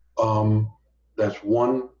 Um, that's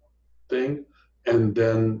one thing. And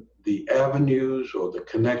then the avenues or the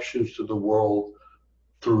connections to the world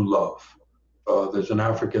through love. There's an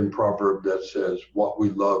African proverb that says, what we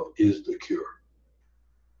love is the cure.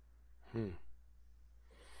 Hmm.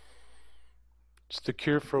 It's the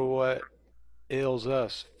cure for what ails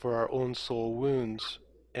us, for our own soul wounds,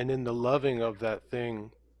 and in the loving of that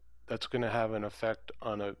thing, that's going to have an effect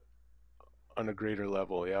on a greater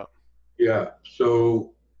level. Yeah. Yeah.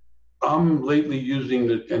 So I'm lately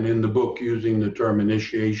using and in the book, using the term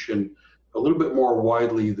initiation a little bit more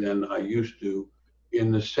widely than I used to,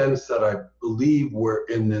 in the sense that I believe we're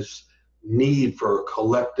in this need for a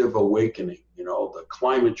collective awakening. You know, the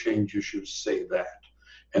climate change issues say that,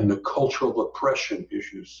 and the cultural oppression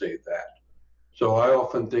issues say that. So I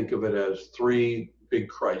often think of it as three big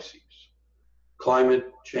crises: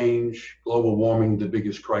 climate change, global warming, the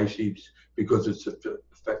biggest crises because it's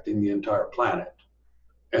affecting the entire planet,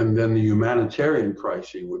 and then the humanitarian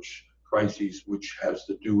crises which has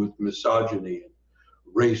to do with misogyny and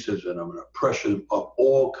racism and oppression of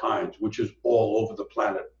all kinds, which is all over the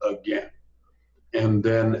planet again. And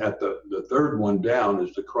then at the third one down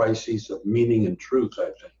is the crisis of meaning and truth,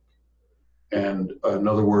 I think. And in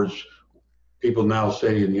other words, people now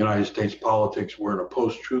say in the United States politics, we're in a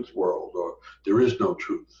post-truth world, or there is no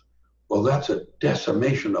truth. Well, that's a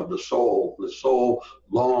decimation of the soul. The soul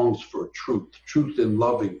longs for truth, truth in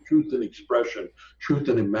loving, truth in expression, truth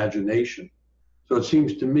in imagination. So it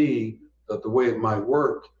seems to me that the way it might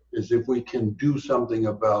work is if we can do something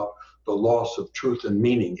about the loss of truth and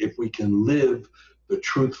meaning, if we can live the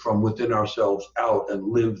truth from within ourselves out and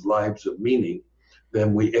live lives of meaning,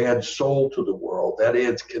 then we add soul to the world. That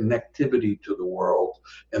adds connectivity to the world.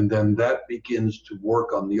 And then that begins to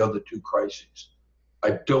work on the other two crises.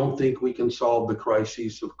 I don't think we can solve the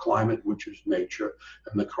crises of climate, which is nature,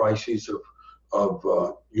 and the crises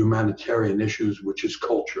of humanitarian issues, which is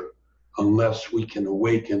culture, unless we can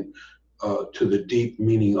awaken to the deep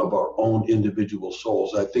meaning of our own individual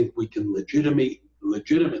souls. I think we can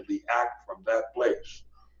legitimately act from that place.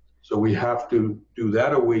 So we have to do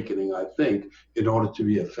that awakening, I think, in order to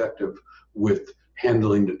be effective with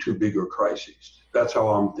handling the two bigger crises. That's how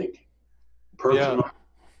I'm thinking. Yeah. Personal,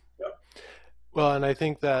 yeah. Well, and I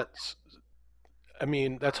think that's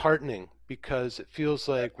heartening because it feels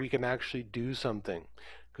like we can actually do something.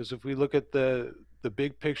 Because if we look at the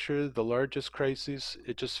big picture, the largest crisis,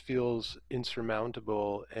 it just feels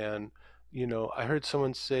insurmountable. And I heard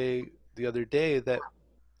someone say the other day that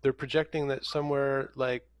they're projecting that somewhere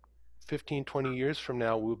like 15, 20 years from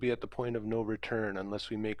now, we'll be at the point of no return unless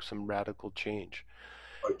we make some radical change.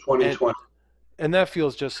 By And 2020. and that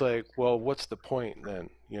feels just like, well, what's the point then,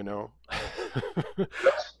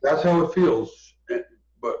 That's how it feels.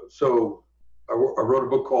 But so I wrote a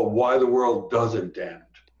book called Why the World Doesn't End.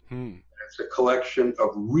 Hmm. It's a collection of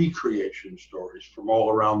recreation stories from all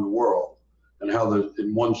around the world, and how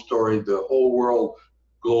in one story the whole world,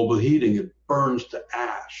 global heating, it burns to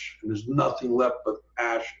ash, and there's nothing left but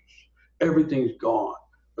ashes. Everything's gone.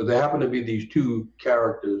 But there happen to be these two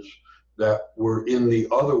characters that were in the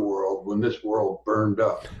other world when this world burned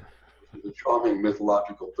up. This is a charming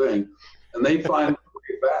mythological thing, and they find their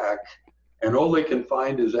way back, and all they can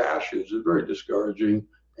find is ashes. It's very discouraging.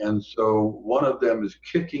 And so one of them is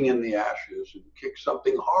kicking in the ashes and kicks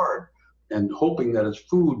something hard and hoping that his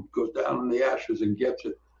food goes down in the ashes and gets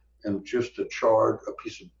it. And just a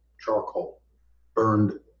piece of charcoal,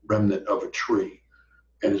 burned remnant of a tree.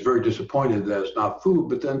 And is very disappointed that it's not food,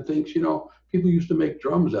 but then thinks, people used to make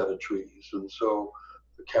drums out of trees. And so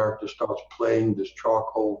the character starts playing this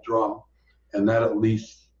charcoal drum, and that at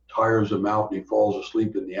least tires him out and he falls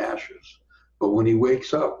asleep in the ashes. But when he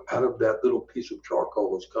wakes up, out of that little piece of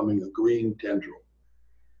charcoal is coming a green tendril.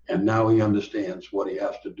 And now he understands what he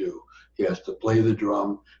has to do. He has to play the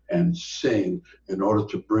drum and sing in order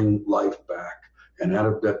to bring life back. And out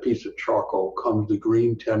of that piece of charcoal comes the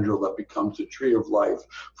green tendril that becomes the tree of life,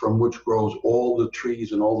 from which grows all the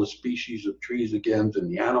trees and all the species of trees again.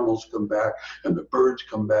 And the animals come back, and the birds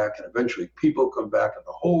come back, and eventually people come back, and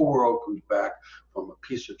the whole world comes back from a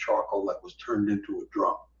piece of charcoal that was turned into a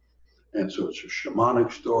drum. And so it's a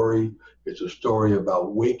shamanic story. It's a story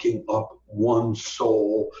about waking up one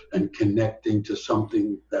soul and connecting to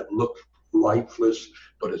something that looks lifeless,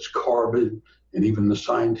 but it's carbon. And even the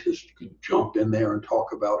scientists could jump in there and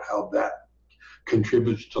talk about how that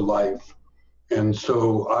contributes to life. And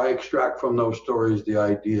so I extract from those stories the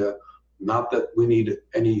idea, not that we need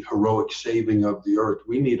any heroic saving of the earth.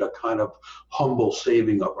 We need a kind of humble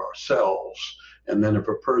saving of ourselves. And then if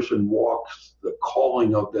a person walks the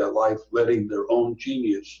calling of their life, letting their own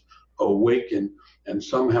genius awaken and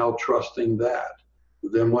somehow trusting that,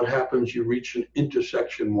 then what happens? You reach an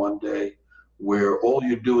intersection one day where all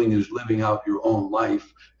you're doing is living out your own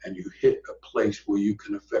life, and you hit a place where you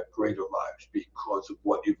can affect greater lives because of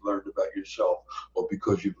what you've learned about yourself, or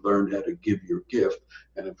because you've learned how to give your gift.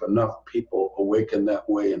 And if enough people awaken that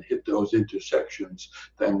way and hit those intersections,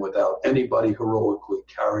 then without anybody heroically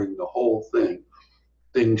carrying the whole thing,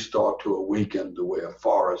 things start to awaken the way a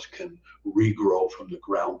forest can regrow from the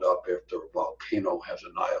ground up after a volcano has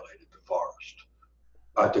annihilated the forest.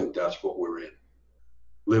 I think that's what we're in.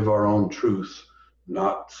 Live our own truth,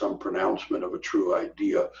 not some pronouncement of a true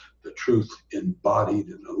idea. The truth embodied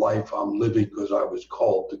in the life I'm living because I was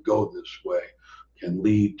called to go this way can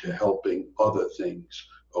lead to helping other things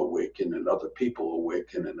awaken and other people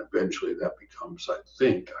awaken. And eventually that becomes, I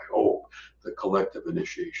think, I hope, the collective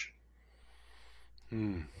initiation.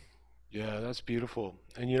 Hmm. Yeah, that's beautiful.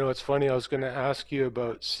 And you know, it's funny, I was going to ask you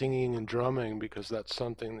about singing and drumming because that's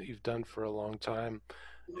something that you've done for a long time.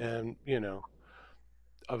 And, you know,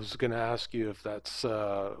 I was going to ask you if that's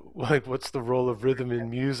like what's the role of rhythm in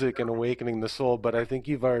music and awakening the soul, but I think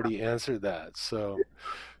you've already answered that. So,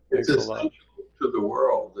 It's thanks a lot. essential to the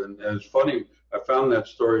world. And it's funny, I found that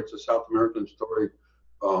story. It's a South American story,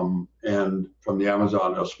 and from the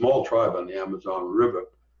Amazon, a small tribe on the Amazon River.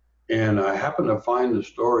 And I happened to find the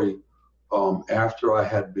story after I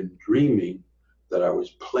had been dreaming that I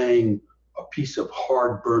was playing a piece of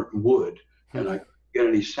hard burnt wood, Hmm. and I couldn't get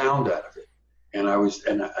any sound out of it. And I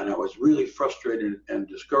was really frustrated and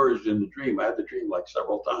discouraged in the dream. I had the dream like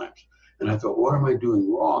several times. And I thought, what am I doing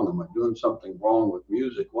wrong? Am I doing something wrong with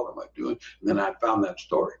music? What am I doing? And then I found that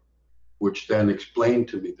story, which then explained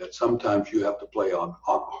to me that sometimes you have to play on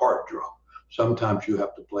a hard drum. Sometimes you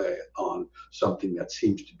have to play on something that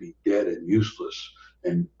seems to be dead and useless.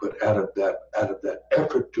 And but out of that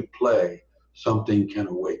effort to play, something can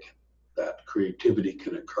awaken. That creativity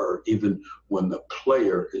can occur even when the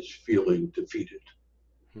player is feeling defeated.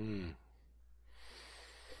 Hmm.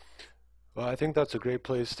 Well, I think that's a great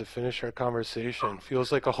place to finish our conversation.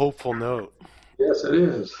 Feels like a hopeful note. Yes, it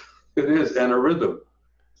is. It is, and a rhythm.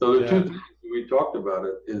 So the two Yeah. things we talked about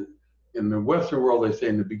it in the Western world, they say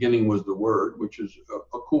in the beginning was the word, which is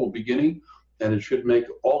a cool beginning, and it should make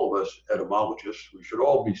all of us etymologists. We should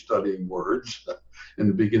all be studying words in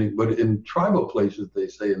the beginning. But in tribal places, they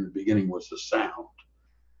say in the beginning was the sound,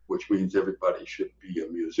 which means everybody should be a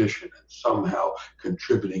musician and somehow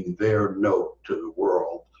contributing their note to the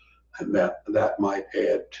world. And that might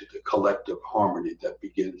add to the collective harmony that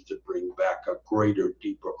begins to bring back a greater,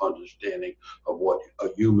 deeper understanding of what a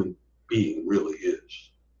human being really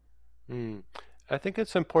is. Hmm. I think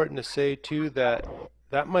it's important to say too that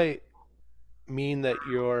that might mean that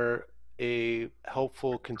you're a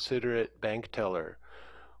helpful, considerate bank teller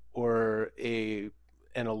or a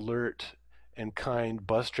an alert and kind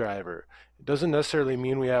bus driver. It doesn't necessarily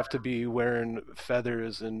mean we have to be wearing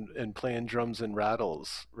feathers and playing drums and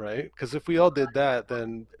rattles, right? Because if we all did that,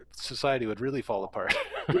 then society would really fall apart.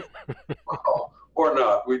 Well, or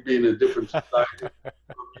not, we'd be in a different society.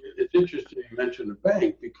 It's interesting you mentioned the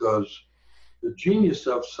bank because the genius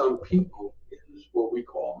of some people is what we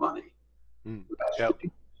call money. Mm. That's the Yep.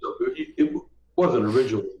 deal. So it wasn't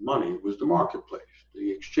originally money, it was the marketplace, the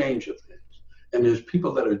exchange of things. And there's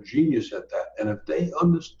people that are genius at that. And if they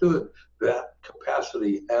understood that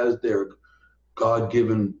capacity as their God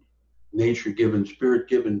given, nature given, spirit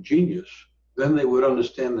given genius, then they would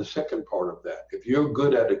understand the second part of that. If you're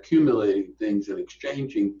good at accumulating things and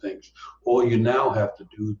exchanging things, all you now have to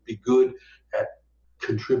do is be good at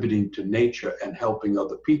contributing to nature and helping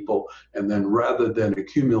other people. And then rather than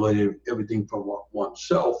accumulating everything for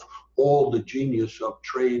oneself, all the genius of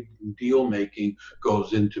trade and deal making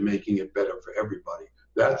goes into making it better for everybody.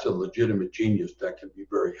 That's a legitimate genius that can be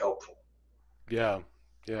very helpful. Yeah.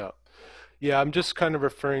 Yeah. Yeah, I'm just kind of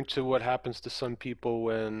referring to what happens to some people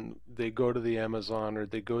when they go to the Amazon or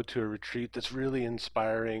they go to a retreat that's really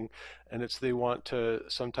inspiring, and it's they want to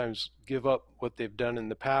sometimes give up what they've done in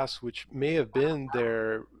the past, which may have been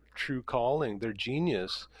their true calling, their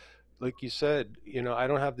genius. Like you said, you know, I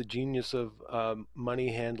don't have the genius of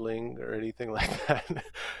money handling or anything like that.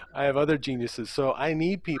 I have other geniuses. So I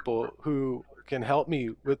need people who can help me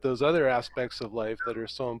with those other aspects of life that are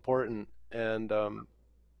so important. And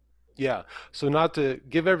yeah. So not to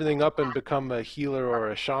give everything up and become a healer or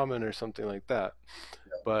a shaman or something like that.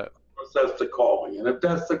 But That's the calling. And if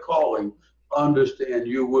that's the calling, understand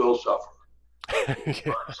you will suffer.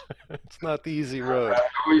 yeah, it's not the easy road. I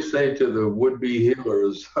always say to the would-be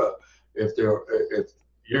healers, if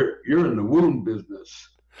you're in the wound business,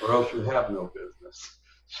 or else you have no business.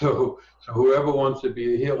 So whoever wants to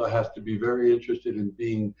be a healer has to be very interested in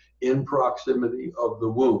being in proximity of the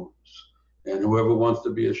wounds. And whoever wants to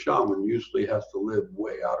be a shaman usually has to live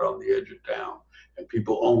way out on the edge of town. And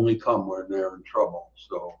people only come when they're in trouble.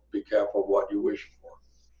 So be careful what you wish for.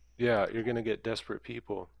 Yeah, you're gonna get desperate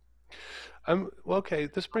people. Well, okay.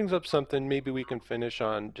 This brings up something maybe we can finish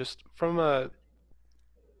on just from my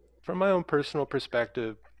own personal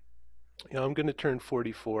perspective. You know, I'm gonna turn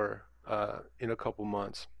 44 in a couple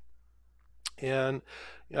months, and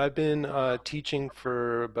you know, I've been teaching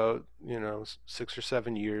for about 6 or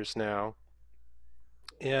 7 years now,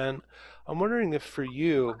 And I'm wondering if for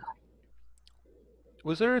you,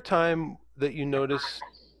 was there a time that you noticed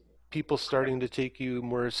people starting to take you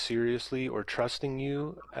more seriously or trusting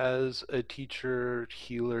you as a teacher,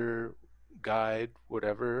 healer, guide,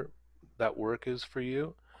 whatever that work is for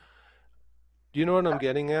you? Do you know what I'm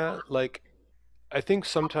getting at? Like, I think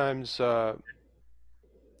sometimes, I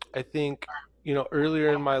think,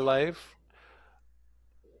 earlier in my life,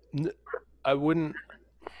 n- I wouldn't,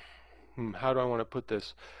 how do I want to put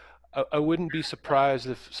this? I wouldn't be surprised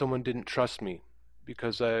if someone didn't trust me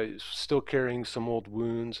because I was still carrying some old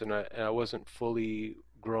wounds and I wasn't fully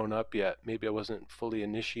grown up yet. Maybe I wasn't fully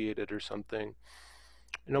initiated or something.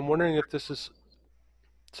 And I'm wondering if this is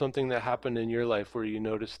something that happened in your life where you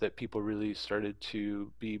noticed that people really started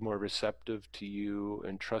to be more receptive to you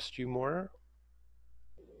and trust you more.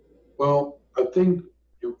 Well, I think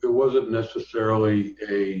it wasn't necessarily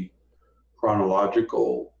a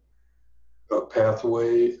chronological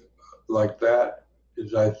pathway like that.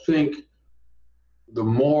 Is I think the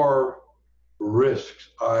more risks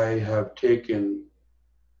I have taken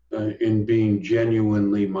in being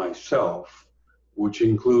genuinely myself, which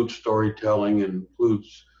includes storytelling and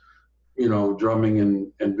includes, drumming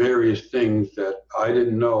and various things that I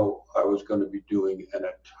didn't know I was going to be doing.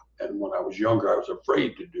 And when I was younger, I was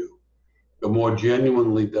afraid to do. The more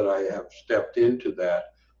genuinely that I have stepped into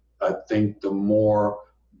that, I think the more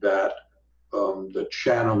that the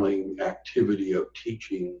channeling activity of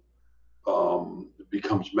teaching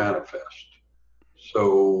becomes manifest.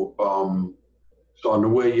 So, so on the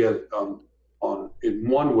way, yeah, on in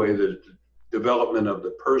one way, the development of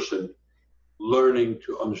the person learning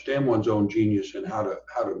to understand one's own genius and how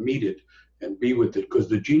to meet it and be with it, because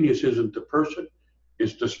the genius isn't the person,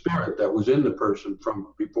 it's the spirit that was in the person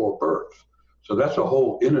from before birth. So that's a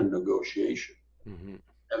whole inner negotiation, Hmm.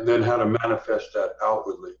 and then how to manifest that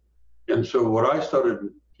outwardly. And so what I started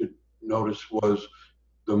to notice was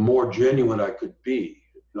the more genuine I could be,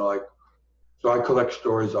 like, so I collect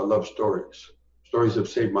stories. I love stories. Stories have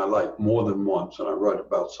saved my life more than once, and I write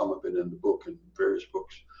about some of it in the book and various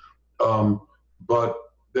books. But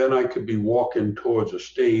then I could be walking towards a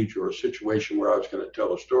stage or a situation where I was going to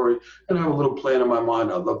tell a story, and I have a little plan in my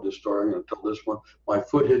mind. I love this story. I'm going to tell this one. My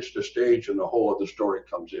foot hits the stage, and the whole of the story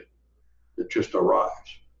comes in. It just arrives.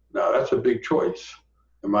 Now that's a big choice.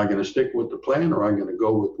 Am I going to stick with the plan, or am I going to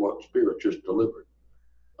go with what Spirit just delivered?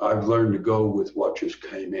 I've learned to go with what just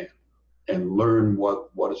came in and learn what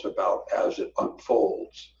it's about as it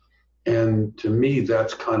unfolds. And to me,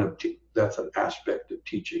 that's that's an aspect of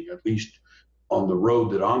teaching, at least on the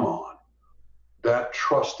road that I'm on. That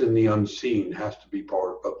trust in the unseen has to be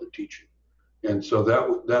part of the teaching. And so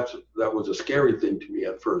that was a scary thing to me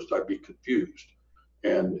at first. I'd be confused,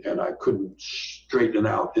 and I couldn't straighten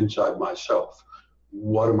out inside myself.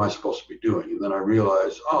 What am I supposed to be doing? And then I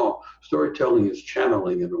realized, oh, storytelling is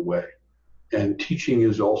channeling in a way. And teaching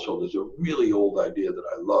is also, there's a really old idea that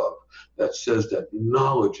I love that says that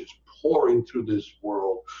knowledge is pouring through this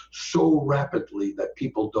world so rapidly that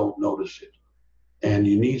people don't notice it. And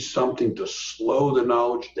you need something to slow the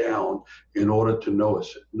knowledge down in order to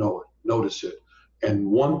notice it. And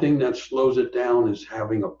one thing that slows it down is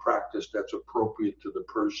having a practice that's appropriate to the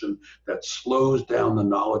person that slows down the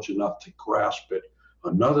knowledge enough to grasp it.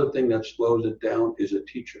 Another thing that slows it down is a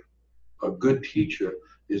teacher. A good teacher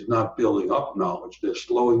is not building up knowledge, they're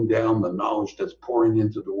slowing down the knowledge that's pouring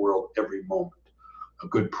into the world every moment. A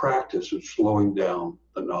good practice is slowing down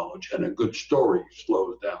the knowledge, and a good story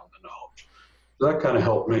slows down the knowledge. So that kind of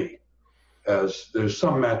helped me, as there's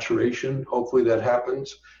some maturation, hopefully that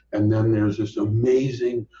happens. And then there's this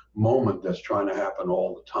amazing moment that's trying to happen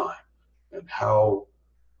all the time. And how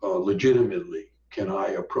legitimately can I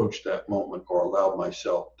approach that moment or allow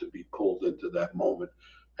myself to be pulled into that moment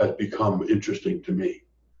has become interesting to me.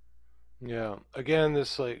 Yeah. Again,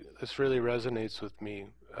 this really resonates with me.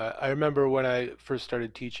 I remember when I first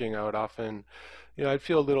started teaching, I would often, I'd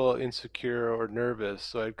feel a little insecure or nervous,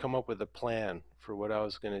 so I'd come up with a plan for what I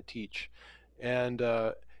was going to teach, and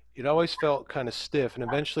it always felt kind of stiff. And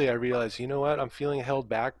eventually, I realized, you know what? I'm feeling held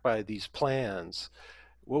back by these plans.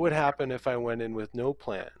 What would happen if I went in with no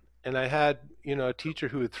plan? And I had, a teacher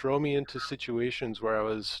who would throw me into situations where I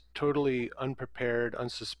was totally unprepared,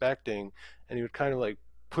 unsuspecting, and he would kind of like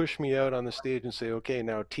push me out on the stage and say, okay,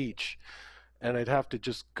 now teach. And I'd have to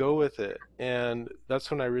just go with it. And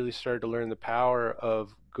that's when I really started to learn the power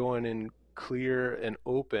of going in clear and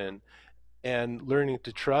open and learning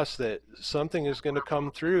to trust that something is going to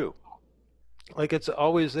come through. Like it's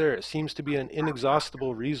always there. It seems to be an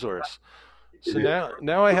inexhaustible resource. It So is.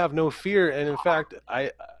 now I have no fear, and in fact,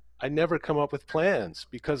 I never come up with plans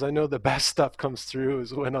because I know the best stuff comes through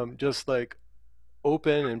is when I'm just like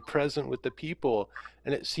open and present with the people.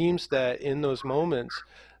 And it seems that in those moments,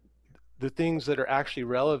 the things that are actually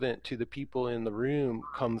relevant to the people in the room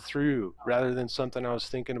come through rather than something I was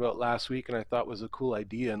thinking about last week and I thought was a cool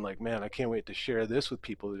idea. And like, man, I can't wait to share this with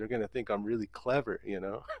people. They're going to think I'm really clever, you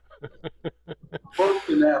know? Both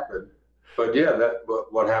can happen, but yeah, that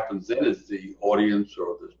what happens then is the audience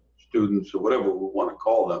or the students or whatever we want to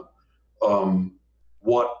call them,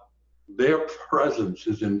 what their presence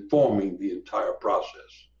is informing the entire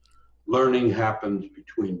process. Learning happens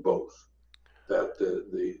between both. That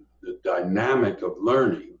the dynamic of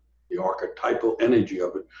learning, the archetypal energy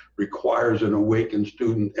of it, requires an awakened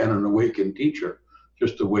student and an awakened teacher,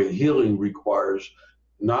 just the way healing requires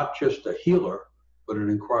not just a healer, but it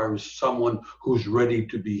requires someone who's ready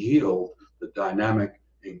to be healed. The dynamic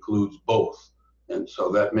includes both. And so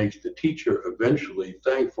that makes the teacher eventually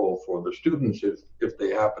thankful for the students if they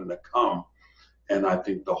happen to come. And I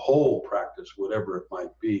think the whole practice, whatever it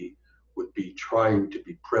might be, would be trying to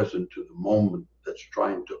be present to the moment that's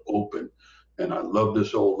trying to open. And I love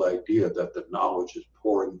this old idea that the knowledge is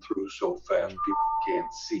pouring through so fast Mm. people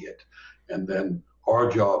can't see it. And then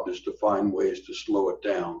our job is to find ways to slow it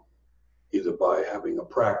down, either by having a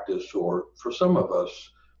practice or for some of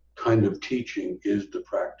us, kind of teaching is the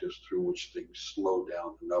practice through which things slow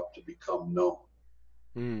down enough to become known.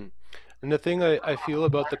 Mm. And the thing I feel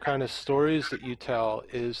about the kind of stories that you tell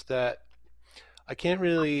is that I can't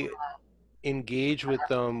really engage with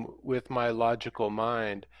them with my logical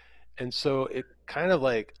mind. And so it kind of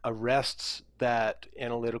like arrests that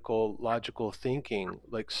analytical, logical thinking,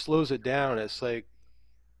 like slows it down. It's like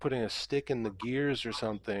putting a stick in the gears or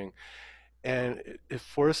something. And it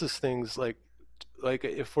forces things like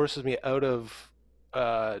it forces me out of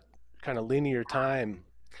uh, kind of linear time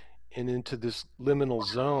and into this liminal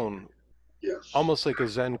zone, Yes. almost like a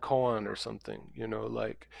Zen koan or something, you know,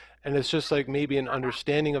 like, and it's just like maybe an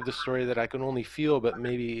understanding of the story that I can only feel, but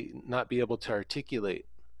maybe not be able to articulate.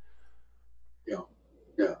 Yeah.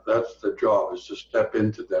 Yeah. That's the job, is to step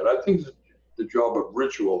into that. I think the job of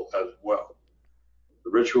ritual as well.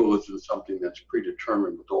 The ritual isn't something that's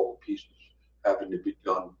predetermined with all the pieces having to be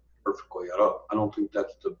done perfectly. I don't think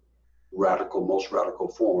that's the most radical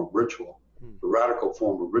form of ritual. Hmm. The radical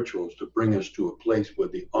form of ritual is to bring us to a place where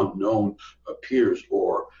the unknown appears,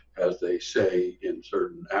 or as they say in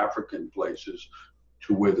certain African places,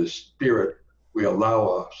 to where the spirit, we allow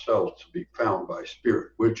ourselves to be found by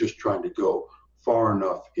spirit. We're just trying to go far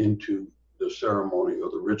enough into the ceremony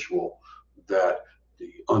or the ritual that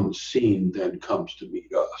the unseen then comes to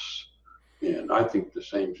meet us. And I think the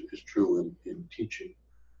same is true in teaching,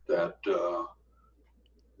 that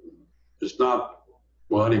it's not,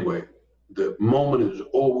 well, anyway, the moment is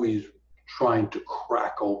always trying to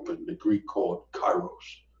crack open. The Greek called kairos,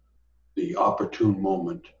 the opportune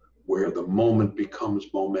moment where the moment becomes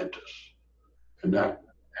momentous. And Hmm. that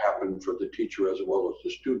happened for the teacher as well as the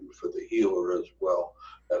student, for the healer as well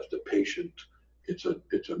as the patient. It's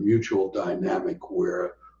a mutual dynamic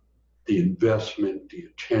where the investment, the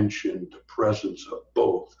attention, the presence of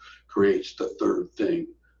both creates the third thing.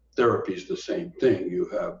 Therapy is the same thing. You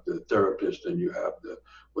have the therapist and you have the,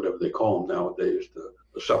 whatever they call them nowadays,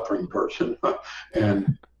 the suffering person.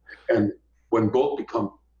 and and when both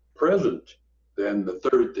become present, then the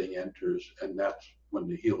third thing enters, and that's when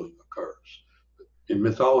the healing occurs. In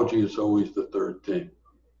mythology, it's always the third thing.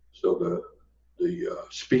 So the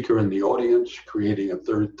speaker in the audience creating a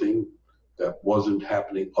third thing that wasn't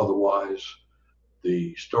happening otherwise,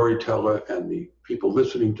 the storyteller and the people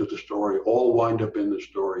listening to the story all wind up in the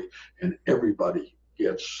story, and everybody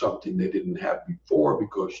gets something they didn't have before,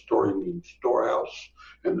 because story means storehouse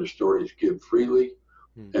and the stories give freely.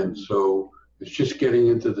 Hmm. And so it's just getting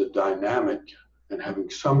into the dynamic and having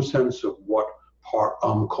some sense of what part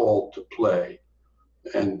I'm called to play.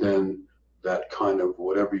 And then that kind of,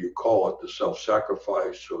 whatever you call it, the self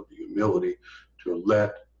sacrifice or the humility to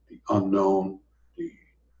let the unknown, the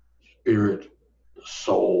spirit, the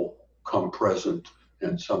soul come present,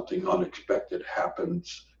 and something unexpected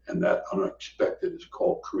happens. And that unexpected is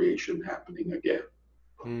called creation happening again.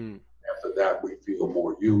 Hmm. After that, we feel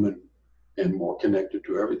more human and more connected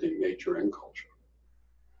to everything, nature and culture.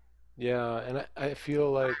 Yeah, and I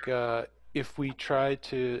feel like if we try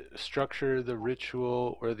to structure the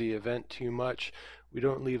ritual or the event too much, we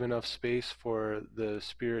don't leave enough space for the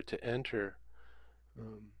spirit to enter.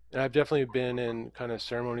 And I've definitely been in kind of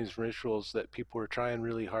ceremonies and rituals that people were trying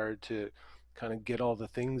really hard to kind of get all the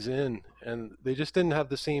things in, and they just didn't have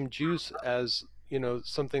the same juice as, you know,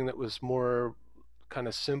 something that was more kind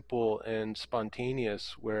of simple and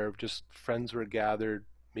spontaneous, where just friends were gathered.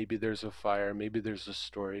 Maybe there's a fire, maybe there's a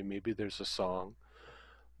story, maybe there's a song.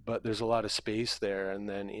 but there's a lot of space there, and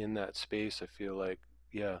then in that space I feel like,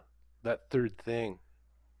 yeah, that third thing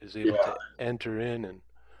is able Yeah, to enter in and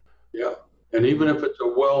yeah. And even mm, if it's a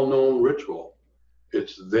well-known ritual,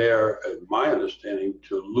 it's there, in my understanding,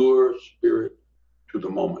 to lure spirit to the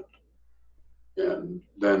moment. And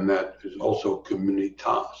then that is also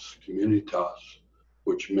communitas,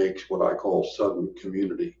 which makes what I call sudden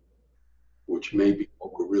community, which may mm, be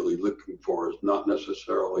what we're really looking for, is not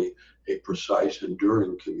necessarily a precise,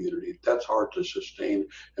 enduring community. That's hard to sustain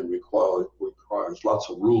and requires lots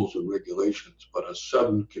of rules and regulations, but a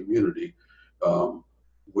sudden community um,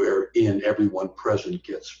 wherein everyone present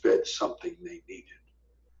gets fed something they needed.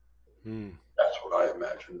 mm. That's what I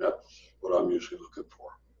imagine. That's what I'm usually looking for.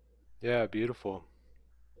 Yeah, beautiful.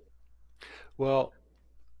 Well,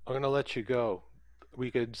 I'm gonna let you go.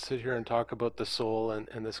 We could sit here and talk about the soul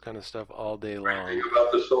and this kind of stuff all day long. Think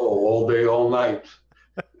about the soul all day, all night.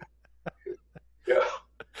 Yeah,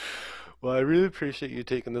 Well, I really appreciate you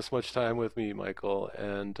taking this much time with me, Michael.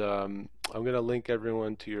 And I'm going to link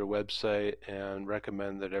everyone to your website and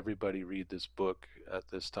recommend that everybody read this book at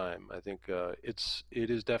this time. I think it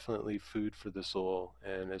is definitely food for the soul,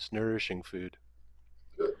 and it's nourishing food.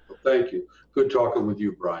 good. Well, thank you. Good talking with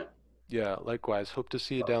you, Brian. Yeah, likewise. Hope to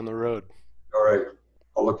see you down the road. All right.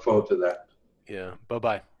 I'll look forward to that. Yeah. Bye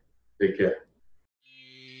bye. Take care.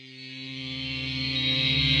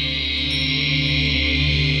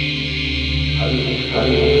 How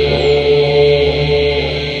do you